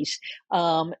 1980s,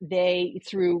 they,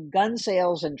 through gun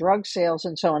sales and drug sales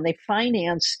and so on, they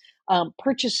finance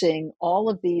purchasing all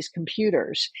of these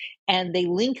computers and they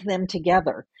link them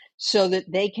together so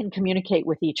that they can communicate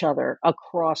with each other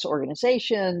across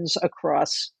organizations,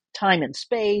 across time and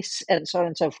space, and so on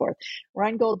and so forth.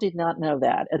 Rheingold did not know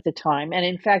that at the time. And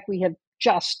in fact, we have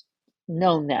just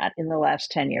known that in the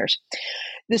last 10 years.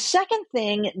 The second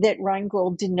thing that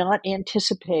Rheingold did not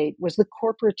anticipate was the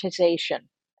corporatization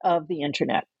of the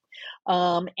internet.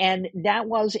 And that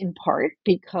was in part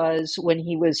because when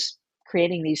he was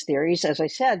creating these theories, as I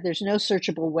said, there's no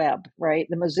searchable web, right?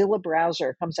 The Mozilla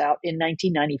browser comes out in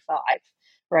 1995,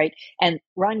 right? And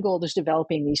Rheingold is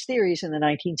developing these theories in the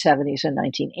 1970s and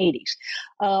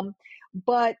 1980s.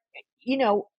 But,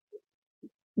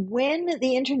 when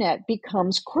the internet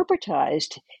becomes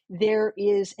corporatized, there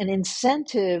is an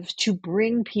incentive to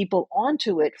bring people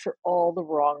onto it for all the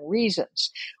wrong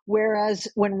reasons. Whereas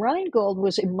when Reingold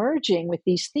was emerging with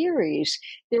these theories,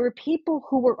 there were people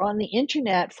who were on the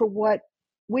internet for what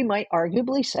we might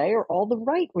arguably say are all the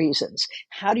right reasons.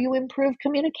 How do you improve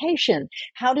communication?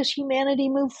 How does humanity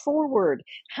move forward?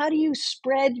 How do you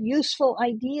spread useful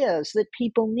ideas that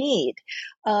people need?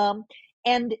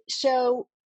 And so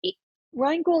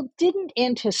Reingold didn't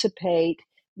anticipate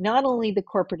not only the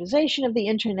corporatization of the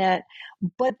internet,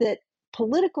 but that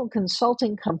political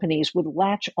consulting companies would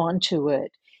latch onto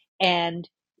it and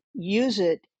use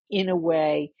it in a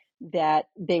way that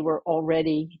they were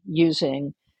already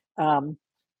using,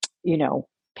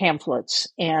 pamphlets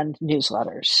and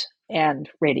newsletters and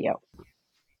radio.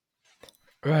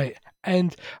 Right.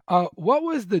 And what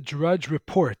was the Drudge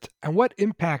Report, and what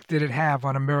impact did it have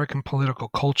on American political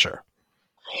culture?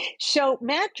 So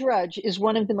Matt Drudge is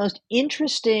one of the most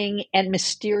interesting and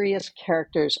mysterious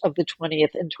characters of the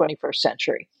 20th and 21st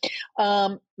century.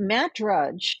 Matt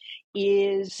Drudge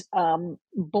is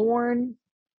born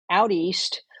out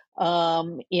east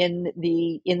in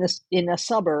a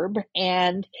suburb,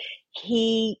 and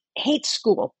he hates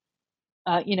school.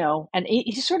 And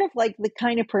he's sort of like the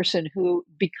kind of person who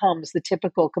becomes the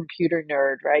typical computer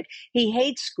nerd, right? He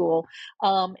hates school,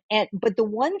 but the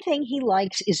one thing he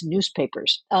likes is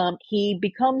newspapers. He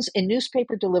becomes a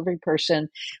newspaper delivery person,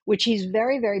 which he's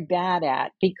very, very bad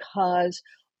at because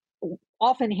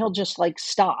often he'll just like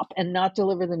stop and not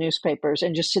deliver the newspapers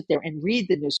and just sit there and read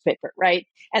the newspaper, right?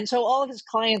 And so all of his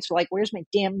clients are like, "Where's my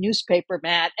damn newspaper,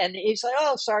 Matt?" And he's like,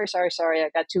 "Oh, sorry, I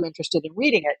got too interested in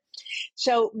reading it."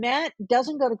 So Matt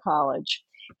doesn't go to college.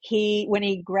 When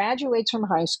he graduates from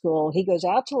high school, he goes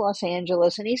out to Los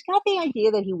Angeles, and he's got the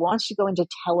idea that he wants to go into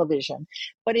television,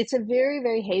 but it's a very,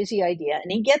 very hazy idea.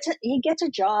 And he gets a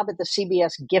job at the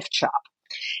CBS gift shop,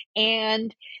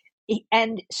 and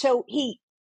so he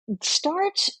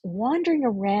starts wandering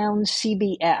around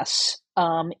CBS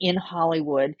in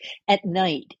Hollywood at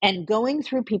night and going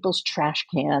through people's trash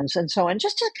cans and so on,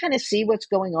 just to kind of see what's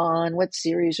going on, what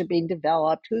series are being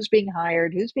developed, who's being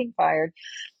hired, who's being fired.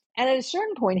 And at a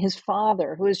certain point, his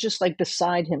father, who is just like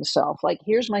beside himself, like,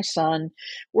 "Here's my son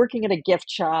working at a gift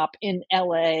shop in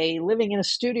LA, living in a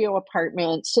studio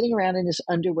apartment, sitting around in his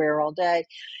underwear all day."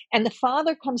 And the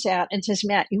father comes out and says,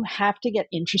 "Matt, you have to get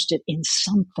interested in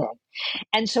something."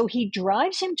 And so he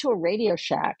drives him to a Radio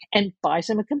Shack and buys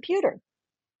him a computer.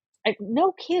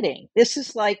 No kidding. This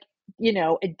is like,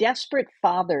 a desperate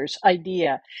father's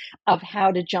idea of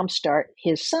how to jumpstart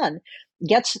his son.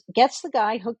 Gets the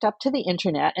guy hooked up to the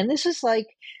internet. And this is like,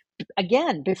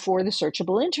 again, before the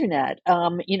searchable internet.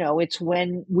 It's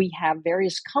when we have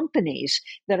various companies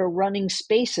that are running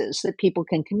spaces that people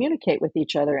can communicate with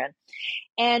each other in.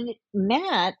 And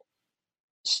Matt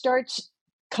starts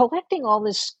collecting all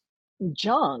this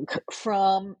junk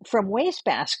from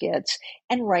wastebaskets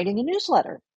and writing a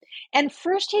newsletter. And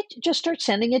first he just starts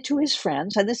sending it to his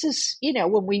friends. And this is,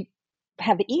 when we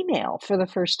have email for the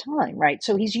first time, right?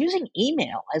 So he's using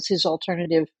email as his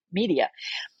alternative media.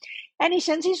 And he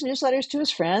sends these newsletters to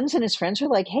his friends, and his friends are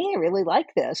like, "Hey, I really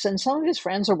like this." And some of his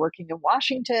friends are working in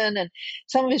Washington, and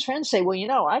some of his friends say, "Well,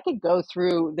 I could go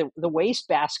through the waste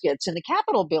baskets in the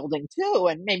Capitol building too,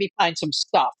 and maybe find some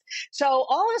stuff." So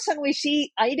all of a sudden we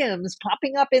see items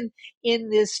popping up in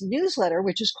this newsletter,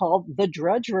 which is called The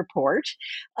Drudge Report.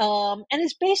 And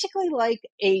it's basically like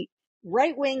a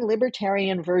right-wing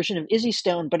libertarian version of Izzy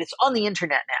Stone, but it's on the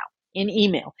internet now, in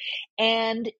email.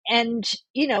 And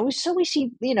so we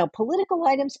see, political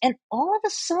items, and all of a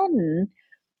sudden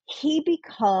he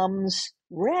becomes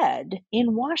read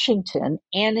in Washington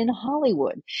and in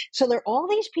Hollywood. So there are all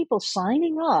these people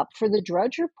signing up for the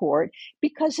Drudge Report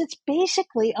because it's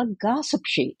basically a gossip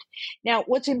sheet. Now,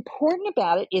 what's important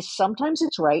about it is sometimes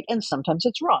it's right and sometimes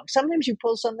it's wrong. Sometimes you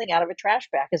pull something out of a trash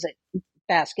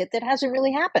basket that hasn't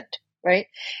really happened, right?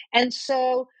 And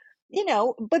so,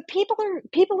 but people are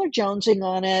jonesing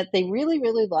on it. They really,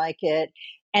 really like it.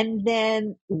 And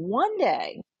then one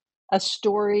day a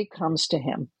story comes to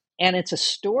him, and it's a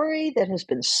story that has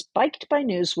been spiked by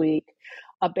Newsweek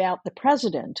about the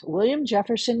president, William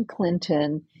Jefferson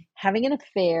Clinton, having an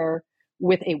affair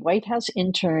with a White House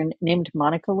intern named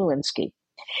Monica Lewinsky.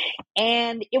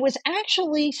 And it was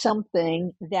actually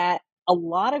something that a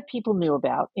lot of people knew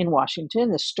about in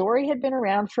Washington. The story had been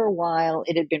around for a while.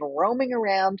 It had been roaming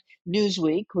around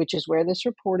Newsweek, which is where this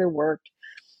reporter worked.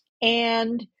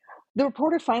 And the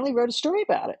reporter finally wrote a story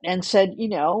about it and said,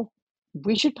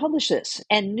 we should publish this.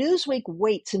 And Newsweek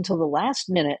waits until the last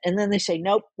minute, and then they say,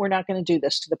 "Nope, we're not going to do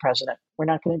this to the president. We're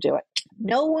not going to do it."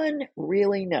 No one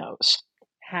really knows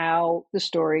how the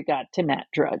story got to Matt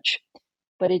Drudge,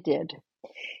 but it did.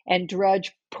 And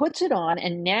Drudge puts it on,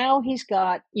 and now he's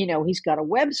got a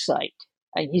website.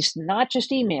 He's not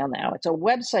just email now. It's a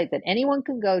website that anyone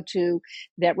can go to,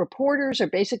 that reporters are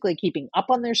basically keeping up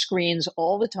on their screens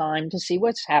all the time to see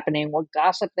what's happening, what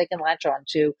gossip they can latch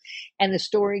onto. And the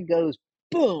story goes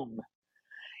boom.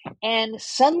 And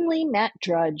suddenly Matt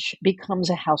Drudge becomes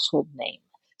a household name.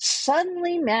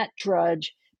 Suddenly Matt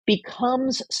Drudge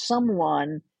becomes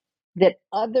someone that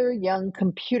other young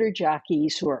computer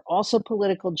jockeys who are also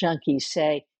political junkies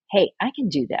say, hey, I can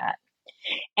do that.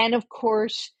 And of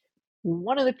course,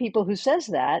 one of the people who says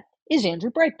that is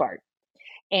Andrew Breitbart.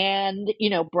 And,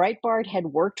 Breitbart had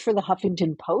worked for the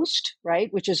Huffington Post,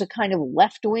 right, which is a kind of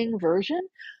left-wing version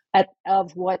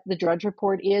of what the Drudge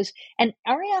Report is. And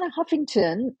Arianna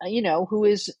Huffington, who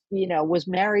is, was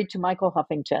married to Michael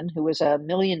Huffington, who was a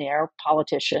millionaire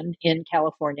politician in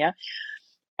California.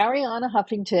 Arianna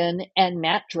Huffington and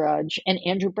Matt Drudge and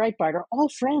Andrew Breitbart are all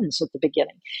friends at the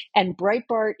beginning. And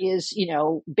Breitbart is,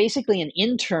 basically an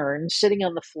intern sitting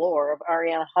on the floor of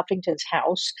Arianna Huffington's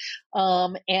house.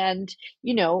 Then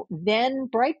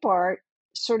Breitbart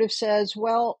sort of says,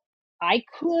 well, I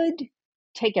could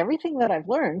take everything that I've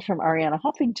learned from Arianna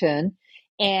Huffington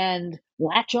and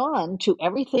latch on to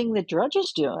everything that Drudge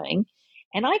is doing,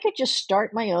 and I could just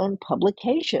start my own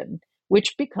publication,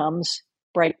 which becomes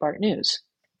Breitbart News.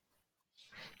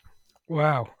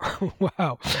 Wow.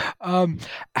 Wow.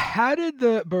 How did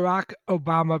the Barack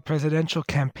Obama presidential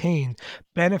campaign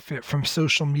benefit from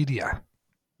social media?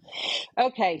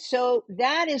 Okay, so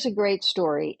that is a great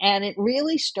story. And it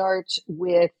really starts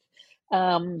with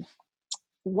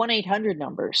 1-800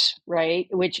 numbers, right?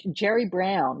 Which Jerry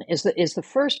Brown is the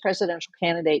first presidential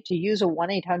candidate to use a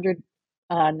 1-800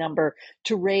 number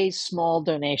to raise small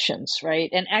donations, right?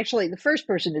 And actually, the first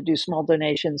person to do small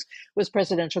donations was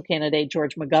presidential candidate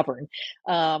George McGovern.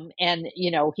 And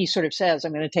he sort of says,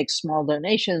 I'm going to take small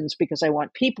donations because I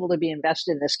want people to be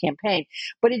invested in this campaign.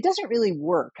 But it doesn't really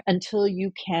work until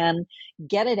you can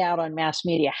get it out on mass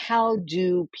media. How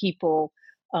do people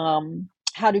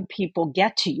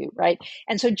get to you, right?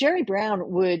 And so Jerry Brown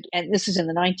would, and this is in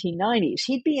the 1990s,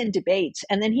 he'd be in debates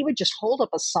and then he would just hold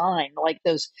up a sign like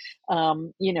those,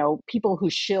 people who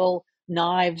shill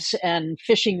knives and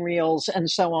fishing reels and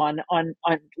so on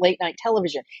late night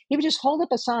television. He would just hold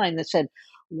up a sign that said,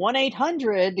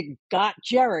 1-800 got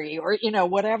Jerry, or,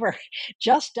 whatever,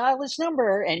 just dial this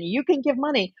number and you can give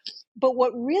money. But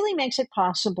what really makes it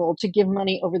possible to give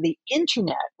money over the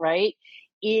internet, right,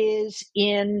 is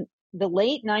in the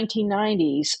late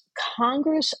 1990s,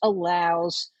 Congress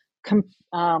allows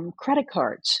credit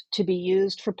cards to be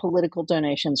used for political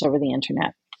donations over the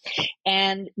internet.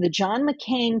 And the John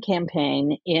McCain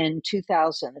campaign in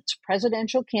 2000, it's a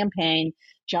presidential campaign.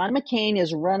 John McCain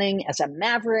is running as a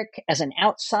maverick, as an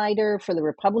outsider for the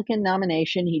Republican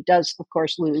nomination. He does, of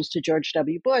course, lose to George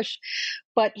W. Bush.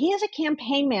 But he has a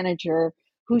campaign manager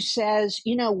who says,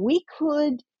 we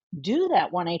could do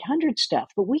that 1-800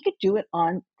 stuff, but we could do it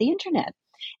on the internet.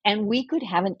 And we could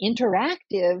have an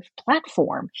interactive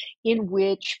platform in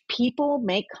which people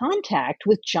make contact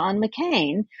with John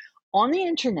McCain on the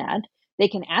internet. They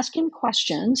can ask him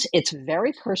questions. It's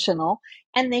very personal,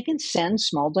 and they can send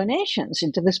small donations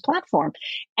into this platform.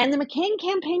 And the McCain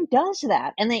campaign does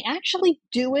that, and they actually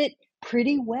do it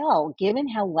pretty well, given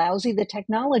how lousy the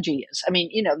technology is. I mean,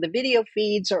 the video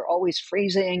feeds are always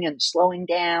freezing and slowing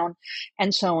down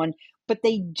and so on, but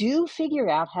they do figure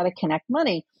out how to collect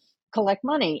money.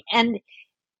 And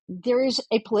there is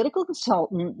a political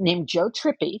consultant named Joe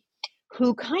Trippi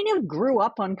who kind of grew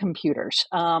up on computers,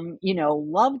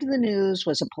 loved the news,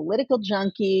 was a political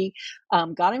junkie,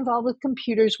 got involved with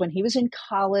computers when he was in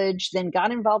college, then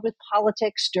got involved with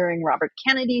politics during Robert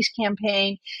Kennedy's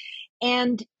campaign.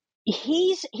 And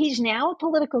he's now a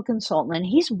political consultant, and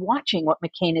he's watching what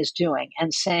McCain is doing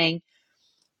and saying,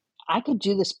 I could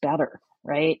do this better,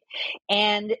 right?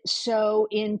 And so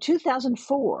in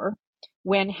 2004,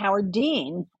 when Howard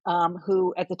Dean,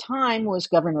 who at the time was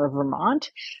governor of Vermont,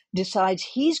 decides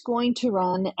he's going to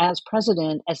run as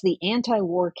president as the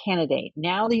anti-war candidate.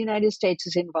 Now the United States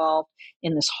is involved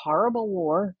in this horrible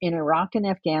war in Iraq and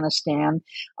Afghanistan.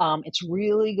 It's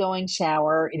really going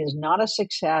sour. It is not a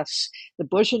success. The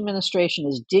Bush administration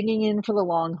is digging in for the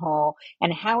long haul.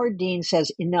 And Howard Dean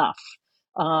says, enough.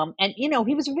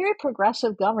 He was a very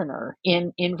progressive governor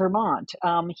in Vermont.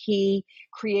 He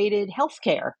created health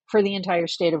care for the entire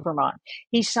state of Vermont.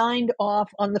 He signed off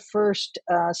on the first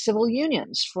civil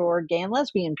unions for gay and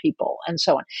lesbian people and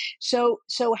so on. So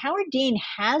Howard Dean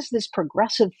has this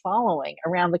progressive following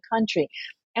around the country.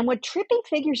 And what Trippi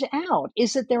figures out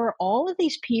is that there are all of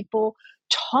these people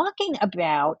talking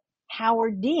about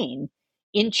Howard Dean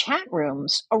in chat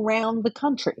rooms around the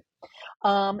country.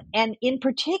 And in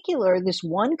particular, this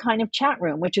one kind of chat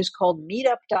room, which is called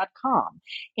meetup.com,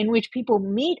 in which people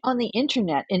meet on the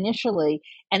internet initially,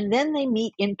 and then they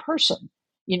meet in person.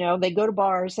 You know, they go to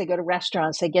bars, they go to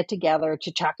restaurants, they get together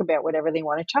to talk about whatever they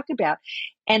want to talk about.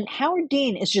 And Howard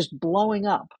Dean is just blowing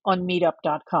up on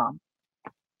meetup.com.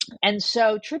 And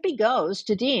so Trippi goes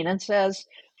to Dean and says,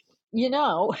 you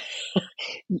know,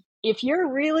 if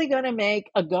you're really going to make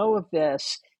a go of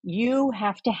this, you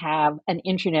have to have an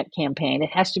internet campaign.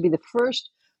 It has to be the first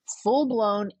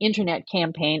full-blown internet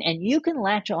campaign, and you can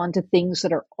latch on to things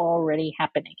that are already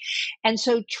happening. And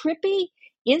so Trippi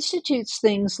institutes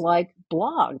things like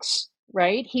blogs,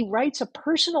 right? He writes a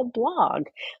personal blog,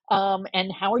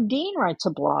 and Howard Dean writes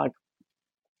a blog.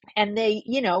 And they,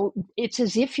 you know, it's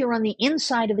as if you're on the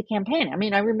inside of the campaign. I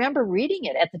mean, I remember reading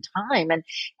it at the time,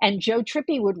 and Joe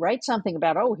Trippi would write something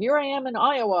about, oh, here I am in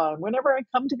Iowa, and whenever I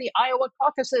come to the Iowa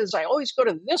caucuses, I always go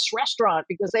to this restaurant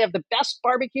because they have the best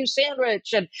barbecue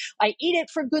sandwich, and I eat it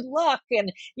for good luck.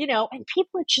 And, you know, and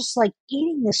people are just like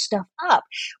eating this stuff up.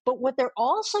 But what they're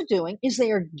also doing is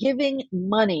they are giving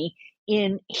money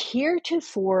in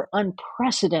heretofore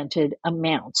unprecedented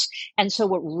amounts. And so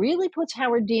what really puts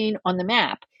Howard Dean on the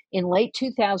map in late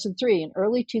 2003 and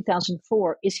early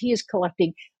 2004 is he is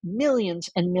collecting millions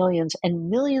and millions and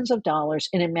millions of dollars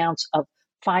in amounts of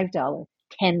 $5,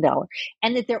 $10,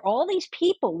 and that there are all these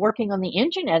people working on the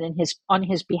internet on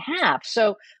his behalf.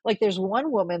 So like there's one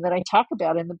woman that I talk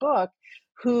about in the book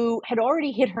who had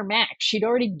already hit her max. She'd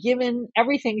already given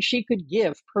everything she could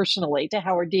give personally to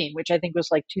Howard Dean, which I think was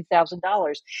like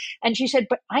 $2,000. And she said,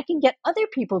 but I can get other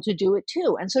people to do it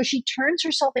too. And so she turns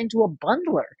herself into a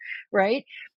bundler, right?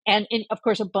 And of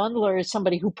course, a bundler is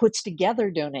somebody who puts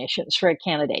together donations for a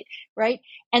candidate, right?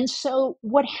 And so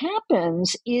what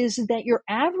happens is that your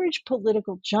average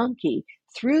political junkie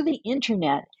through the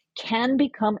internet can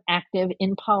become active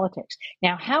in politics.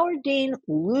 Now, Howard Dean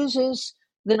loses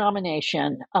the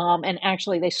nomination, and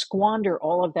actually they squander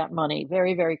all of that money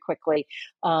very, very quickly.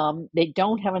 They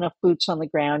don't have enough boots on the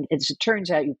ground. As it turns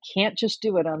out, you can't just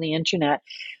do it on the internet.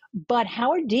 But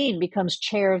Howard Dean becomes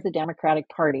chair of the Democratic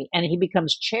Party, and he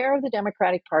becomes chair of the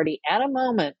Democratic Party at a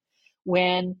moment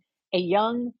when a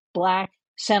young Black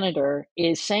senator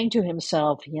is saying to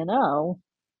himself, you know,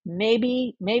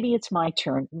 maybe it's my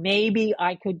turn. Maybe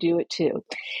I could do it too.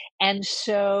 And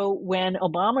so when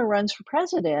Obama runs for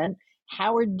president,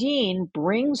 Howard Dean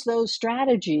brings those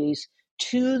strategies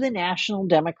to the National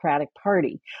Democratic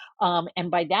Party.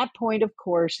 And by that point, of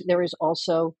course, there is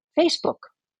also Facebook,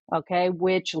 okay,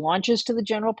 which launches to the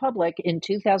general public in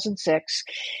 2006.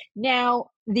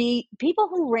 Now, the people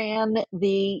who ran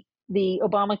the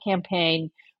Obama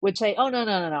campaign would say, oh,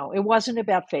 no. It wasn't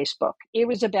about Facebook. It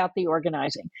was about the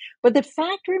organizing. But the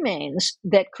fact remains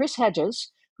that Chris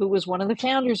Hedges, who was one of the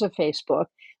founders of Facebook,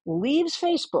 leaves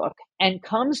Facebook and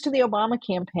comes to the Obama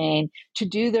campaign to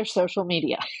do their social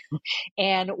media.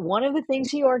 And one of the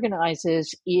things he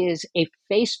organizes is a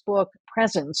Facebook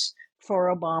presence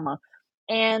for Obama.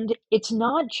 And it's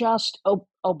not just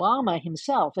Obama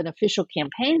himself and official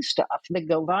campaign stuff that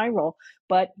go viral,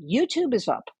 but YouTube is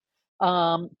up.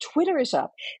 Twitter is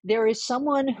up. There is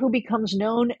someone who becomes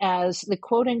known as the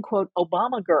quote unquote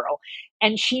Obama girl,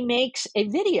 and she makes a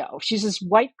video. She's this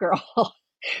white girl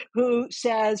who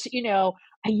says, you know,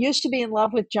 I used to be in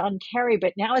love with John Kerry,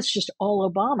 but now it's just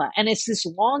all Obama. And it's this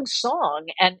long song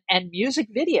and music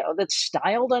video that's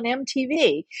styled on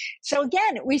MTV. So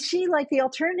again, we see like the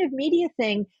alternative media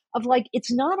thing of like,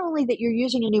 it's not only that you're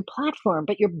using a new platform,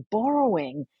 but you're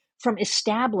borrowing from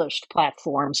established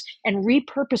platforms and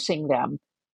repurposing them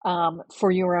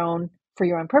for your own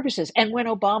purposes. And when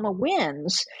Obama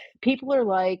wins, people are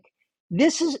like,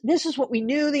 this is what we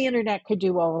knew the internet could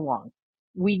do all along.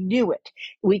 We knew it.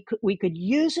 We could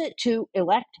use it to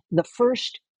elect the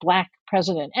first Black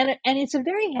president. And it's a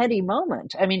very heady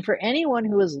moment. I mean, for anyone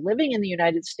who was living in the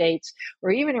United States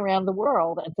or even around the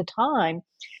world at the time,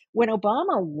 when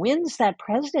Obama wins that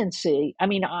presidency, I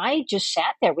mean, I just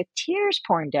sat there with tears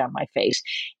pouring down my face.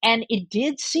 And it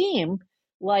did seem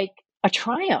like a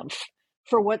triumph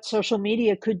for what social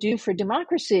media could do for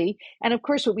democracy. And of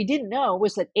course, what we didn't know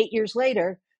was that 8 years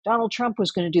later, Donald Trump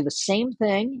was going to do the same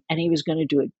thing, and he was going to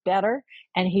do it better,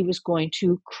 and he was going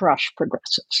to crush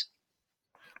progressives.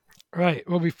 Right.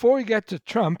 Well, before we get to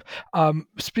Trump,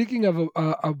 speaking of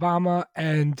Obama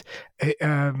and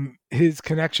his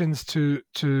connections to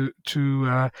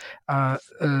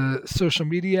social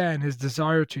media and his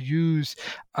desire to use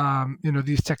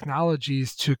these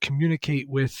technologies to communicate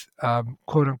with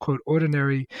quote unquote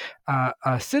ordinary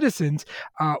citizens,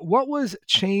 what was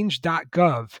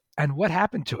Change.gov and what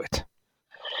happened to it?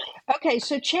 Okay,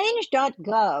 so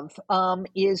Change.gov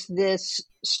is this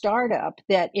startup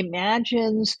that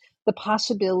imagines the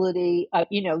possibility of,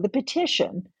 the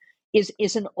petition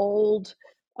is an old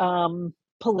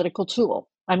political tool.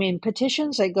 I mean,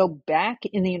 petitions, they go back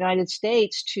in the United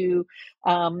States to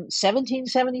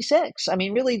 1776. I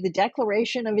mean, really, the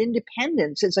Declaration of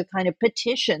Independence is a kind of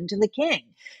petition to the king,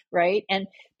 right? And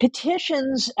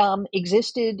petitions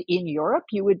existed in Europe.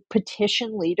 You would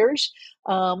petition leaders.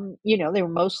 They were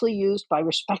mostly used by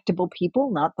respectable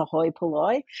people, not the hoi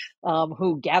polloi,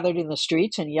 who gathered in the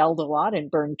streets and yelled a lot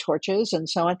and burned torches and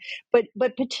so on.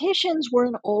 But petitions were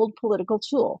an old political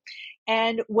tool.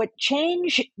 And what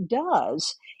Change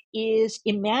does is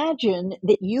imagine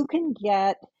that you can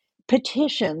get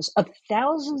petitions of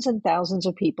thousands and thousands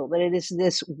of people, that it is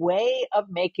this way of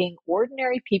making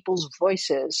ordinary people's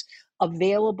voices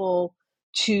available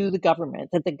to the government,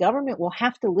 that the government will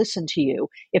have to listen to you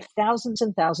if thousands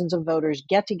and thousands of voters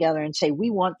get together and say,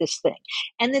 we want this thing.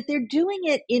 And that they're doing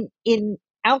it in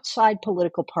outside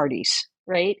political parties,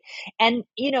 right? And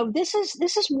this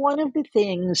is one of the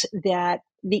things that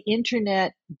the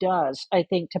internet does, I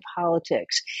think, to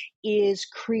politics, is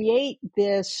create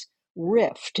this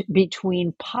rift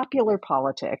between popular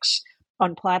politics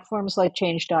on platforms like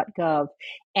Change.gov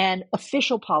and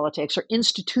official politics or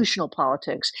institutional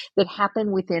politics that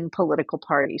happen within political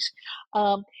parties.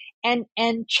 And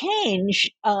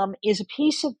Change is a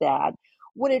piece of that.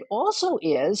 What it also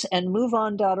is, and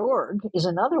MoveOn.org is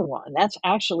another one, that's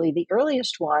actually the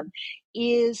earliest one,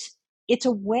 is it's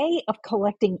a way of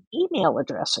collecting email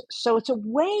addresses. So it's a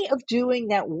way of doing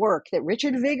that work that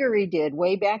Richard Viguerie did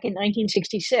way back in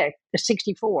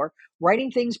 1964,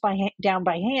 writing things down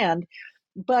by hand.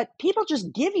 But people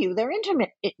just give you their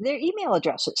email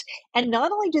addresses. And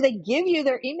not only do they give you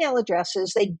their email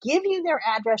addresses, they give you their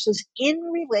addresses in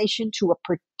relation to a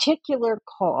particular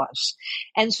cause.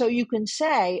 And so you can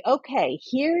say, okay,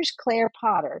 here's Claire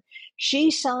Potter.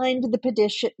 She signed the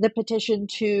petition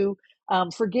to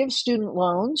forgive student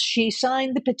loans. She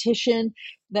signed the petition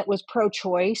that was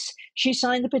pro-choice. She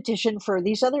signed the petition for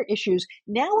these other issues.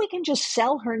 Now we can just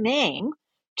sell her name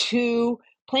to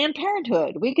Planned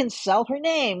Parenthood. We can sell her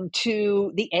name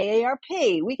to the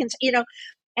AARP. We can,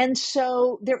 and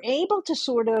so they're able to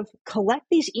sort of collect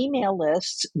these email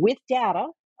lists with data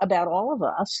about all of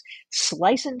us,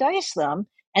 slice and dice them,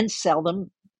 and sell them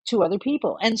to other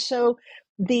people. And so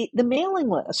the mailing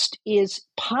list is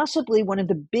possibly one of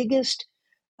the biggest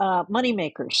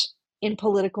moneymakers in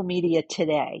political media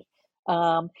today.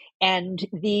 And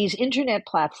these internet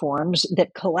platforms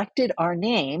that collected our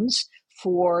names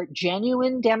for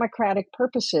genuine democratic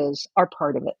purposes are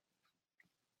part of it.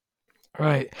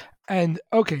 Right. And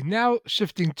okay, now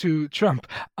shifting to Trump.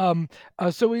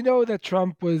 So we know that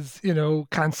Trump was,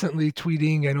 constantly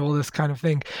tweeting and all this kind of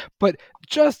thing. But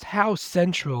just how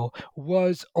central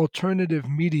was alternative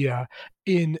media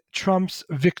in Trump's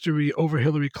victory over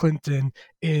Hillary Clinton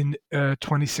in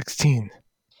 2016?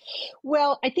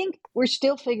 Well, I think we're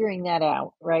still figuring that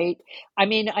out, right? I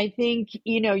mean, I think,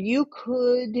 you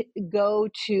could go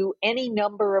to any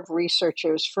number of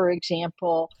researchers, for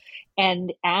example,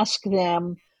 and ask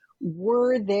them,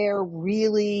 were there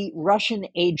really Russian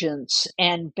agents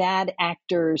and bad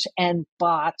actors and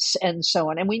bots and so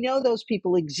on? And we know those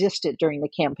people existed during the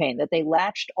campaign, that they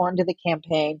latched onto the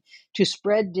campaign to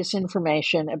spread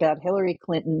disinformation about Hillary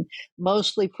Clinton,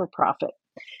 mostly for profit.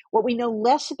 What we know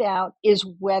less about is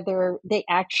whether they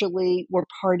actually were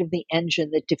part of the engine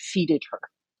that defeated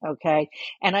her. Okay.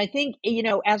 And I think,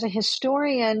 as a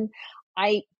historian,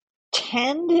 I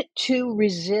tend to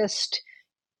resist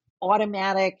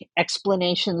automatic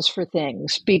explanations for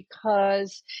things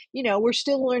because, we're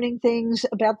still learning things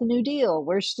about the New Deal.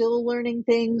 We're still learning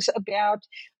things about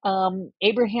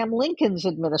Abraham Lincoln's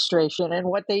administration and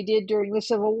what they did during the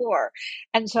Civil War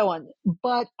and so on.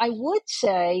 But I would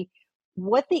say,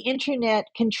 what the internet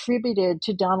contributed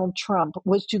to Donald Trump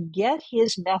was to get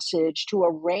his message to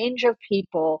a range of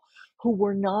people who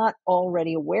were not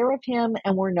already aware of him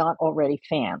and were not already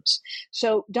fans.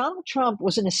 So Donald Trump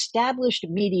was an established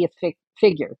media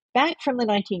figure back from the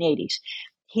 1980s.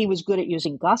 He was good at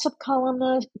using gossip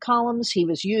columns. He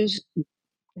was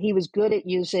good at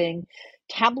using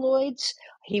tabloids.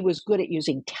 He was good at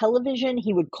using television.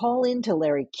 He would call in to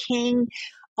Larry King.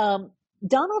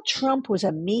 Donald Trump was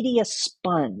a media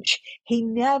sponge. He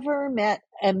never met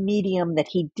a medium that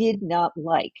he did not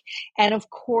like. And of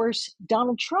course,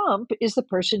 Donald Trump is the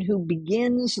person who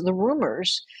begins the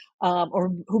rumors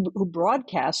or who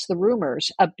broadcasts the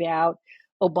rumors about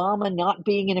Obama not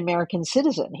being an American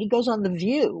citizen. He goes on The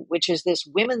View, which is this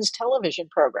women's television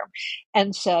program,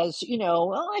 and says,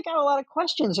 I got a lot of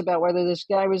questions about whether this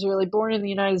guy was really born in the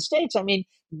United States. I mean,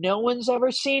 no one's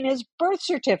ever seen his birth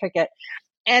certificate.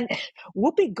 And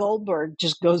Whoopi Goldberg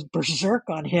just goes berserk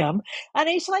on him. And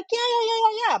he's like,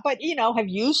 yeah. But, have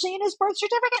you seen his birth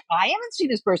certificate? I haven't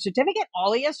seen his birth certificate.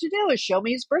 All he has to do is show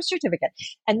me his birth certificate.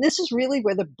 And this is really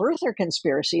where the birther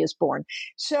conspiracy is born.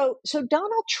 So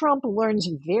Donald Trump learns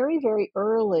very, very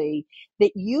early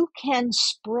that you can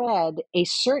spread a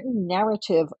certain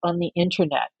narrative on the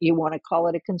internet. You want to call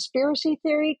it a conspiracy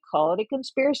theory? Call it a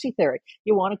conspiracy theory.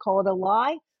 You want to call it a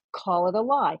lie? Call it a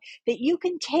lie. That you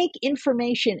can take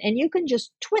information and you can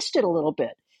just twist it a little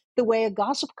bit, the way a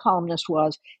gossip columnist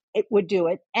would do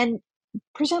it, and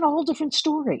present a whole different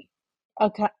story.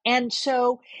 Okay. And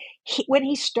so when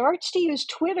he starts to use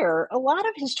Twitter, a lot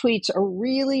of his tweets are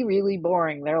really, really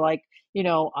boring. They're like,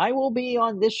 I will be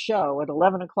on this show at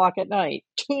 11 o'clock at night.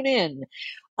 Tune in.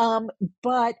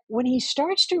 But when he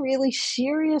starts to really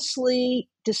seriously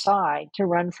decide to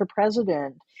run for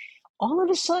president, all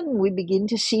of a sudden we begin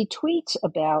to see tweets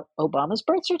about Obama's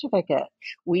birth certificate.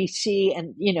 We see,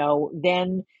 and,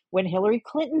 then when Hillary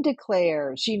Clinton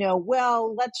declares,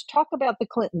 well, let's talk about the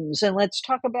Clintons and let's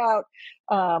talk about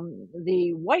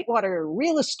the Whitewater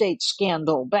real estate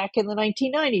scandal back in the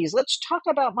 1990s. Let's talk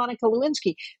about Monica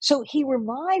Lewinsky. So he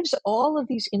revives all of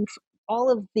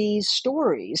these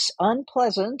stories,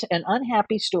 unpleasant and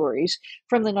unhappy stories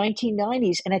from the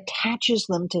 1990s, and attaches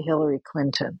them to Hillary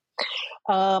Clinton.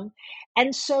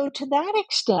 And so to that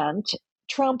extent,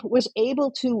 Trump was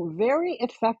able to very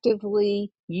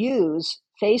effectively use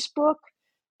Facebook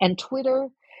and Twitter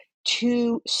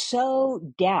to sow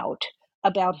doubt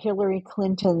about Hillary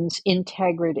Clinton's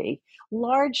integrity,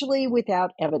 largely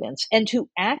without evidence, and to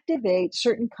activate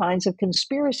certain kinds of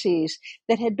conspiracies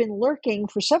that had been lurking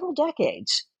for several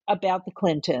decades about the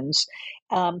Clintons,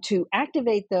 to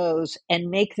activate those and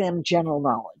make them general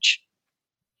knowledge.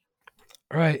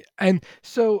 Right. And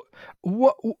so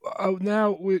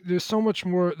there's so much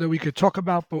more that we could talk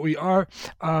about, but we are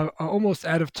almost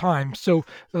out of time. So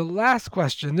the last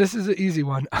question, this is an easy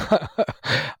one.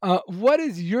 What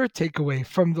is your takeaway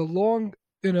from the long,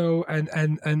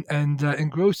 and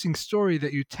engrossing story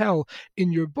that you tell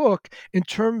in your book in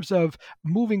terms of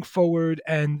moving forward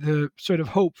and the sort of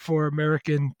hope for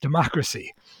American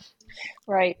democracy?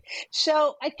 Right.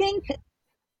 So I think,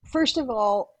 first of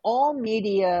all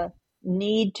media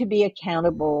need to be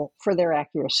accountable for their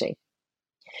accuracy.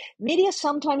 Media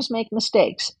sometimes make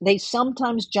mistakes. They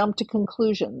sometimes jump to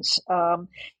conclusions.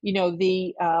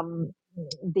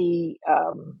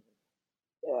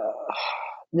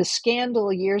 The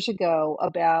scandal years ago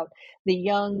about the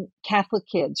young Catholic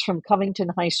kids from Covington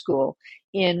High School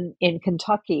in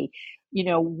Kentucky,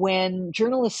 when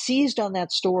journalists seized on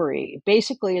that story,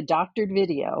 basically a doctored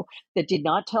video that did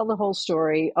not tell the whole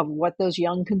story of what those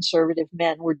young conservative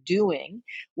men were doing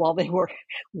while they were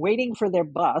waiting for their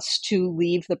bus to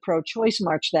leave the pro-choice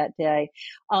march that day.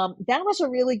 That was a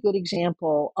really good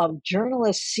example of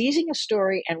journalists seizing a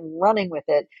story and running with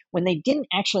it when they didn't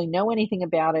actually know anything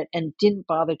about it and didn't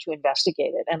bother to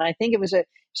investigate it. And I think it was a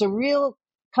real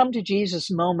come to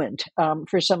Jesus moment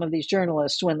for some of these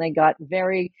journalists when they got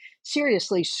very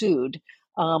seriously sued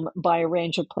by a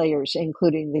range of players,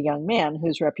 including the young man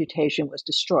whose reputation was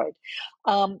destroyed.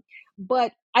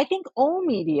 But I think all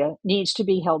media needs to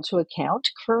be held to account.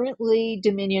 Currently,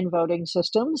 Dominion Voting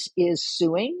Systems is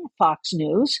suing Fox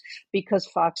News because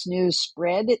Fox News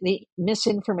spread the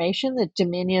misinformation that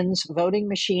Dominion's voting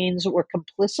machines were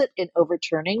complicit in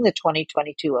overturning the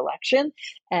 2022 election,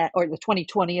 or the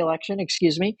 2020 election,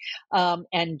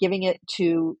 and giving it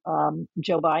to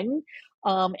Joe Biden.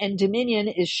 And Dominion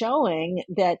is showing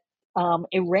that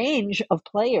a range of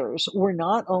players were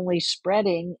not only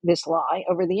spreading this lie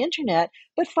over the internet,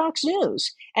 but Fox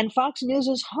News and Fox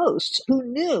News's hosts who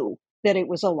knew that it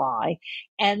was a lie,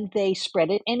 and they spread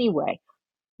it anyway.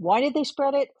 Why did they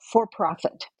spread it? For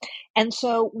profit. And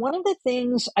so one of the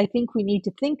things I think we need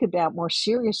to think about more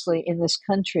seriously in this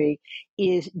country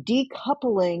is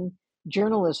decoupling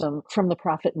journalism from the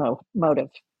profit motive.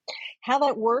 How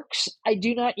that works, I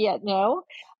do not yet know,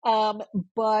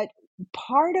 but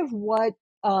part of what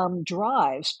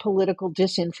drives political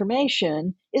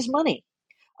disinformation is money,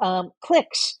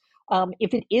 clicks.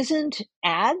 If it isn't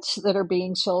ads that are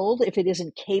being sold, if it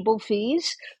isn't cable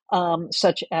fees,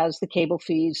 such as the cable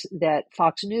fees that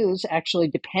Fox News actually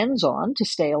depends on to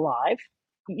stay alive,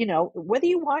 whether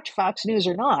you watch Fox News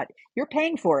or not, you're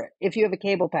paying for it if you have a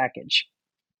cable package,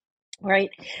 right?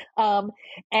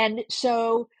 And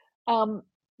so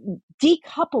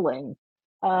decoupling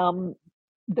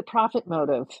the profit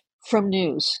motive from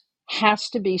news has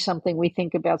to be something we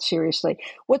think about seriously.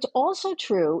 What's also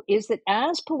true is that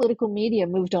as political media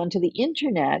moved onto the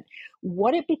internet,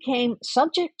 what it became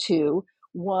subject to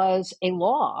was a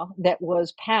law that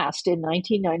was passed in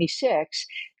 1996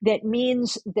 that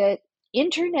means that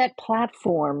internet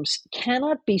platforms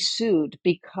cannot be sued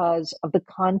because of the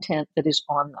content that is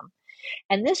on them.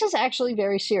 And this is actually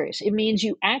very serious. It means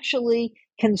you actually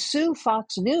can sue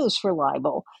Fox News for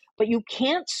libel, but you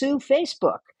can't sue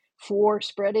Facebook for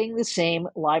spreading the same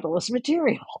libelous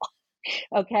material.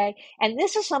 Okay? And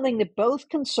this is something that both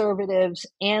conservatives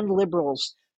and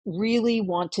liberals really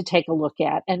want to take a look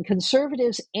at. And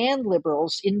conservatives and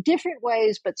liberals, in different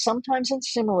ways, but sometimes in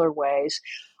similar ways,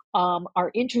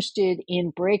 are interested in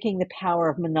breaking the power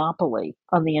of monopoly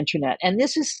on the internet. And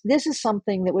this is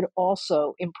something that would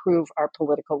also improve our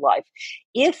political life.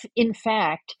 If, in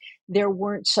fact, there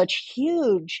weren't such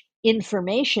huge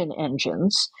information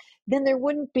engines, then there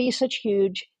wouldn't be such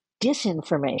huge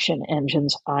disinformation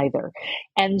engines either.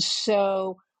 And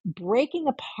so breaking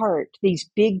apart these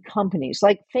big companies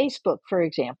like Facebook, for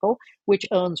example, which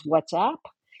owns WhatsApp,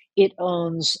 it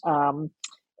owns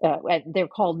they're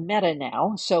called Meta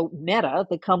now. So Meta,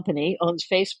 the company, owns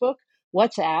Facebook,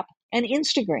 WhatsApp, and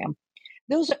Instagram.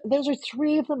 Those are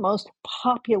three of the most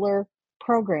popular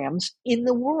programs in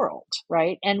the world,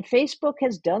 right? And Facebook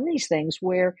has done these things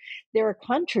where there are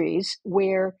countries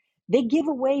where they give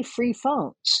away free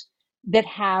phones that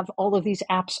have all of these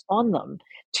apps on them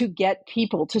to get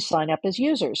people to sign up as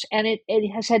users. And it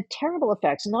has had terrible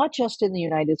effects, not just in the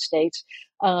United States,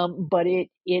 but it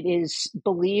is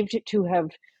believed to have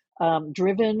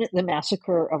driven the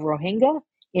massacre of Rohingya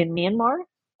in Myanmar.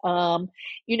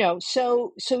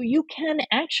 So you can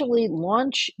actually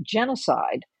launch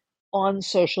genocide on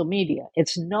social media.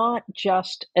 It's not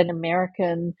just an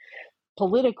American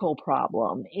political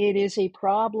problem. It is a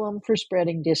problem for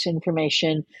spreading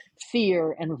disinformation,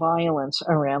 fear, and violence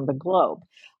around the globe.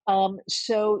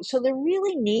 So there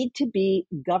really need to be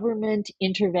government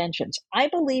interventions. I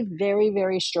believe very,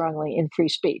 very strongly in free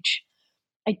speech.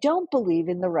 I don't believe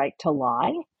in the right to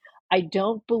lie. I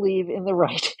don't believe in the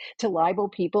right to libel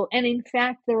people. And in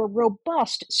fact, there are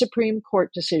robust Supreme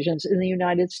Court decisions in the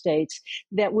United States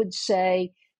that would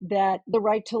say that the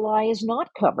right to lie is not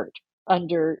covered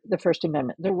under the First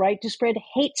Amendment. The right to spread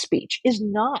hate speech is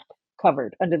not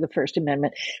covered under the First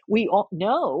Amendment. We all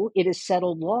know it is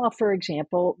settled law, for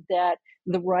example, that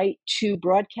the right to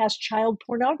broadcast child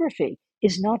pornography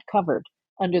is not covered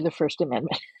under the First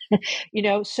Amendment.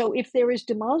 So if there is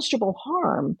demonstrable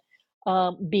harm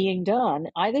being done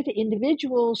either to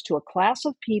individuals, to a class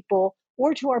of people,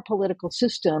 or to our political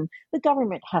system, the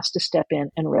government has to step in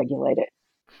and regulate it.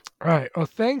 All right. Well,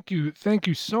 thank you. Thank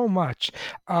you so much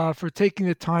for taking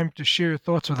the time to share your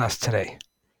thoughts with us today.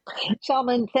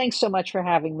 Salman, thanks so much for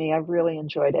having me. I've really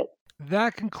enjoyed it.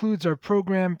 That concludes our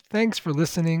program. Thanks for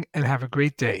listening and have a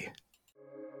great day.